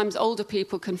sometimes older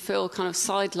people can feel kind of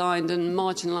sidelined and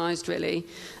marginalised, really,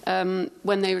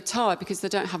 when they retire because they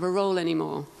don't have a role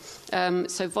anymore.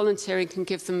 So volunteering can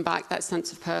give them back that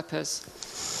sense of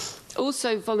purpose.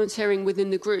 Also, volunteering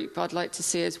within the group I'd like to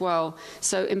see as well.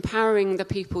 So empowering the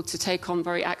people to take on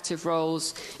very active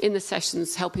roles in the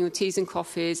sessions, helping with teas and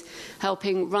coffees,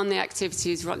 helping run the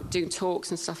activities, doing talks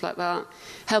and stuff like that,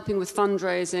 helping with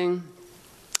fundraising,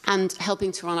 and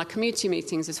helping to run our community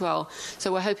meetings as well.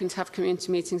 So we're hoping to have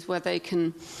community meetings where they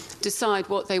can decide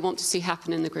what they want to see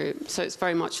happen in the group. So it's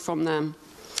very much from them.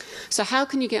 So how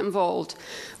can you get involved?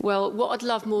 Well, what I'd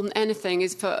love more than anything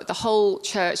is for the whole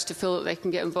church to feel that they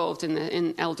can get involved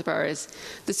in elderberries.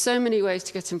 There's so many ways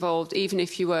to get involved. Even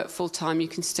if you work full-time, you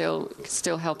can still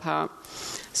help out.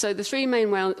 So the three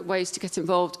main ways to get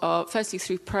involved are firstly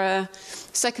through prayer,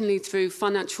 secondly through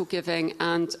financial giving,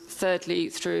 and thirdly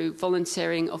through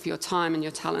volunteering of your time and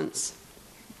your talents.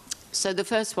 So the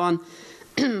first one,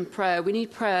 prayer. We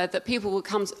need prayer that people will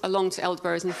come along to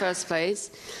elderberries in the first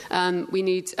place. We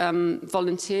need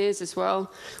volunteers as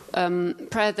well.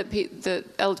 Prayer that the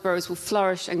elderberries will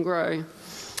flourish and grow.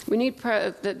 We need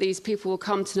prayer that these people will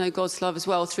come to know God's love as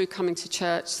well through coming to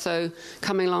church, so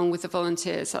coming along with the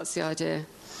volunteers, that's the idea.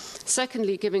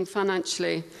 Secondly, giving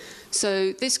financially.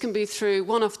 So this can be through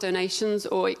one-off donations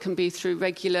or it can be through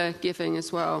regular giving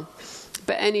as well.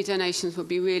 But any donations would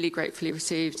be really gratefully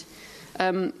received.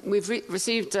 We've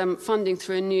received funding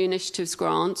through a new initiatives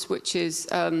grant, which is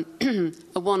a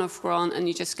one-off grant and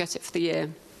you just get it for the year.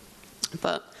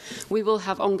 But we will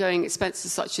have ongoing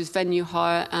expenses such as venue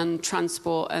hire and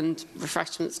transport and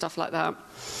refreshment, stuff like that.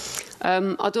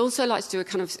 I'd also like to do a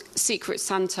kind of secret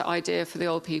Santa idea for the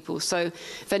old people. So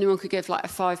if anyone could give like a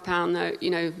 £5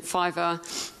 note, fiver,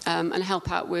 and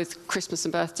help out with Christmas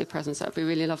and birthday presents, that would be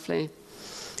really lovely.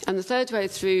 And the third way,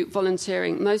 through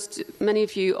volunteering. Many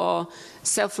of you are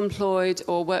self-employed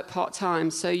or work part-time,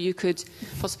 so you could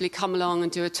possibly come along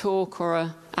and do a talk or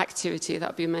an activity. That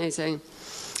would be amazing.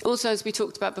 Also, as we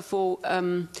talked about before,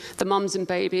 the mums and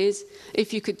babies,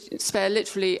 if you could spare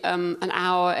literally an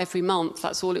hour every month,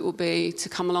 that's all it will be, to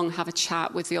come along and have a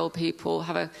chat with the old people,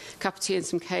 have a cup of tea and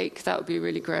some cake, that would be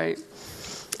really great.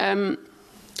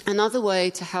 Another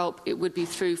way to help, it would be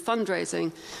through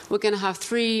fundraising. We're going to have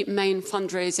 3 main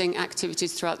fundraising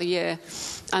activities throughout the year.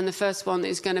 And the first one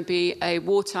is going to be a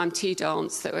wartime tea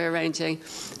dance that we're arranging.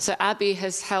 So Abby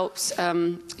has helped,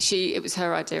 it was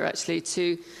her idea actually,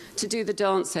 to do the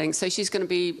dancing. So she's going to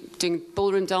be doing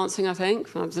ballroom dancing, I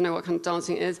think. I don't know what kind of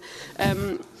dancing it is.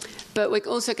 But we're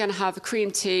also going to have a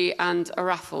cream tea and a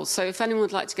raffle. So if anyone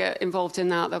would like to get involved in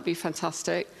that, that would be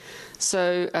fantastic.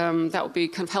 So that would be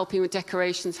kind of helping with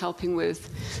decorations, helping with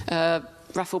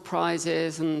raffle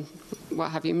prizes and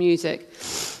what have you, music.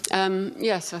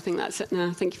 Yes, I think that's it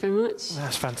now. Thank you very much.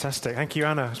 That's fantastic. Thank you,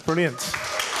 Anna. It's brilliant.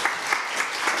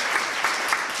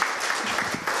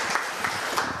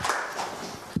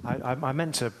 I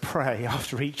meant to pray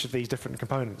after each of these different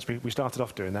components. We started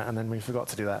off doing that, and then we forgot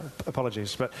to do that.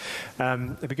 Apologies. But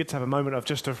it'd be good to have a moment of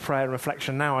just prayer and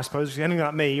reflection now, I suppose. If you're anything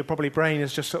like me, your probably brain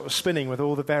is just sort of spinning with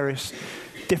all the various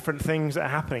different things that are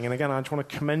happening. And again, I just want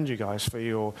to commend you guys for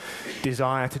your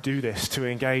desire to do this, to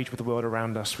engage with the world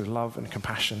around us with love and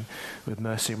compassion, with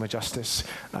mercy and with justice.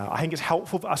 I think it's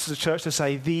helpful for us as a church to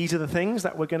say these are the things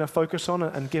that we're going to focus on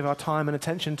and give our time and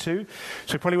attention to.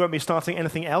 So we probably won't be starting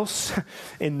anything else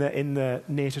in the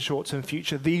near to short-term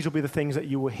future. These will be the things that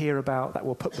you will hear about, that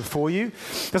we'll put before you.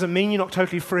 Doesn't mean you're not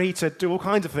totally free to do all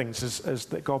kinds of things as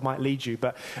that God might lead you,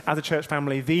 but as a church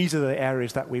family, these are the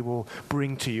areas that we will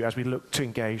bring to you as we look to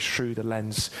engage through the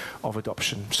lens of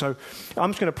adoption. So I'm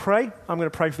just going to pray. I'm going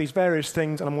to pray for these various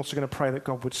things, and I'm also going to pray that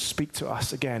God would speak to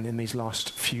us again in these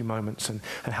last few moments and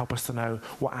help us to know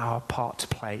what our part to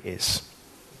play is.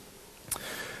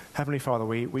 Heavenly Father,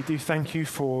 we do thank you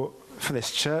for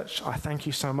this church. I thank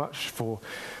you so much for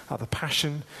the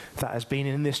passion that has been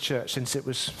in this church since it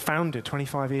was founded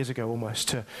 25 years ago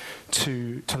almost,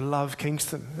 to love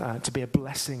Kingston, to be a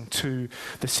blessing to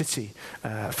the city,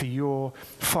 for your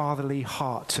fatherly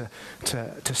heart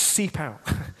to seep out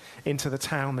into the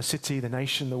town, the city, the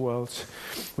nation, the world.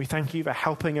 We thank you for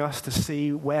helping us to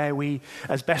see where we,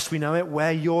 as best we know it,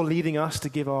 where you're leading us to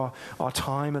give our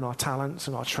time and our talents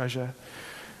and our treasure.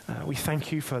 We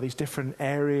thank you for these different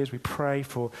areas. We pray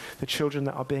for the children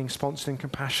that are being sponsored in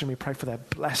Compassion. We pray for their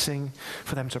blessing,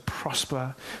 for them to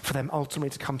prosper, for them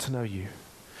ultimately to come to know you.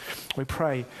 We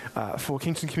pray for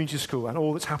Kingston Community School and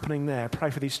all that's happening there. Pray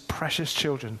for these precious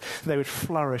children. They would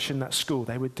flourish in that school.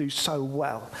 They would do so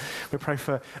well. We pray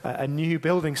for a new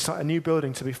building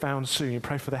to be found soon. We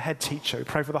pray for the head teacher. We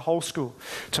pray for the whole school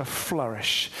to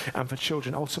flourish and for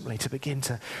children ultimately to begin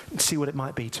to see what it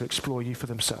might be to explore you for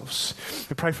themselves.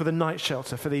 We pray for the night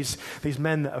shelter, for these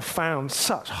men that have found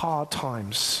such hard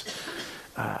times.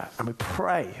 And we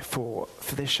pray for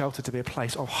this shelter to be a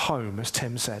place of home, as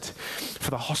Tim said, for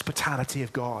the hospitality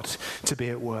of God to be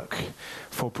at work,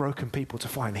 for broken people to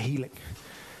find healing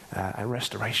and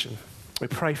restoration. We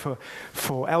pray for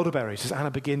elderberries as Anna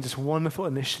begins this wonderful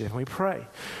initiative. And we pray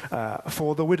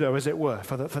for the widow, as it were,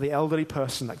 for the elderly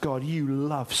person that, God, you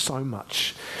love so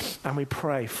much. And we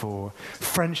pray for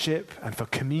friendship and for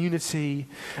community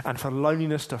and for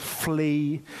loneliness to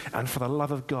flee and for the love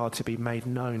of God to be made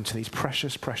known to these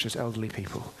precious, precious elderly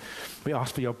people. We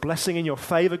ask for your blessing and your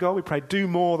favor, God. We pray, do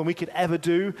more than we could ever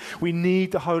do. We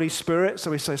need the Holy Spirit. So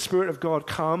we say, Spirit of God,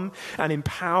 come and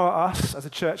empower us as a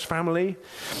church family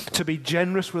to be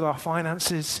generous with our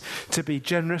finances, to be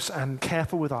generous and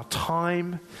careful with our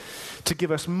time, to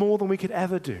give us more than we could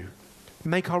ever do.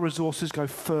 Make our resources go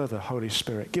further, Holy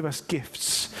Spirit. Give us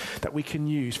gifts that we can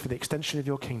use for the extension of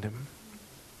your kingdom.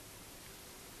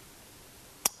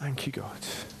 Thank you, God.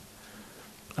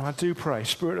 And I do pray,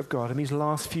 Spirit of God, in these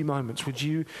last few moments, would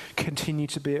you continue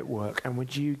to be at work and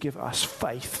would you give us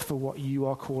faith for what you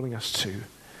are calling us to?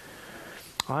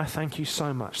 I thank you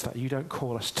so much that you don't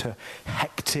call us to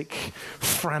hectic,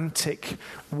 frantic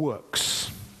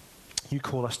works. You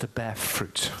call us to bear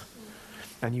fruit,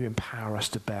 and you empower us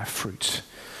to bear fruit.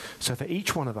 So for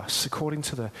each one of us, according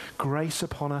to the grace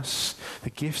upon us,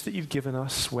 the gifts that you've given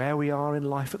us, where we are in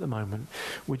life at the moment,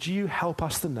 would you help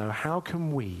us to know how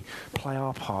can we play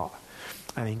our part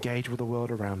and engage with the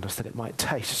world around us that it might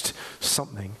taste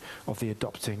something of the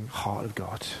adopting heart of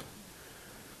God.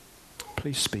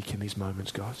 Please speak in these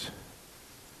moments, God.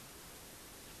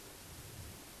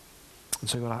 And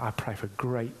so, God, I pray for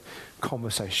great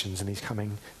conversations in these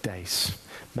coming days,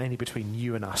 mainly between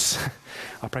you and us.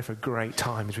 I pray for great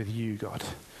times with you, God,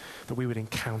 that we would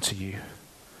encounter you.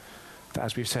 That,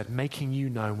 as we've said, making you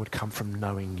known would come from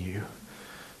knowing you.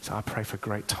 So I pray for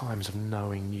great times of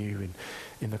knowing you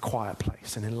in the quiet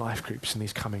place and in life groups in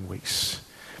these coming weeks.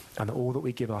 And that all that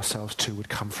we give ourselves to would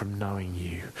come from knowing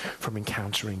you, from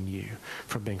encountering you,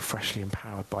 from being freshly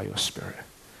empowered by your Spirit.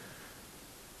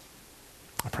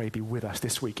 I pray you be with us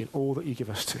this week in all that you give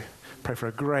us to. Pray for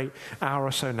a great hour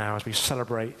or so now as we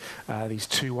celebrate these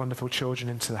two wonderful children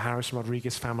into the Harrison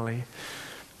Rodriguez family.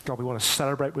 God, we want to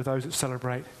celebrate with those that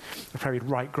celebrate. I pray we'd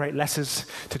write great letters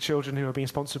to children who are being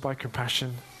sponsored by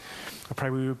Compassion. I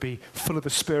pray we would be full of the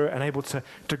Spirit and able to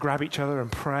grab each other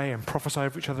and pray and prophesy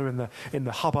over each other in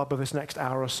the hubbub of this next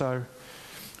hour or so.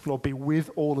 Lord, be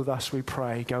with all of us, we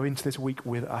pray. Go into this week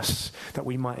with us that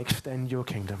we might extend your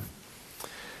kingdom.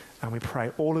 And we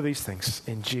pray all of these things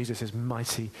in Jesus'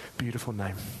 mighty, beautiful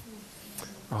name.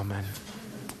 Amen.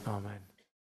 Amen.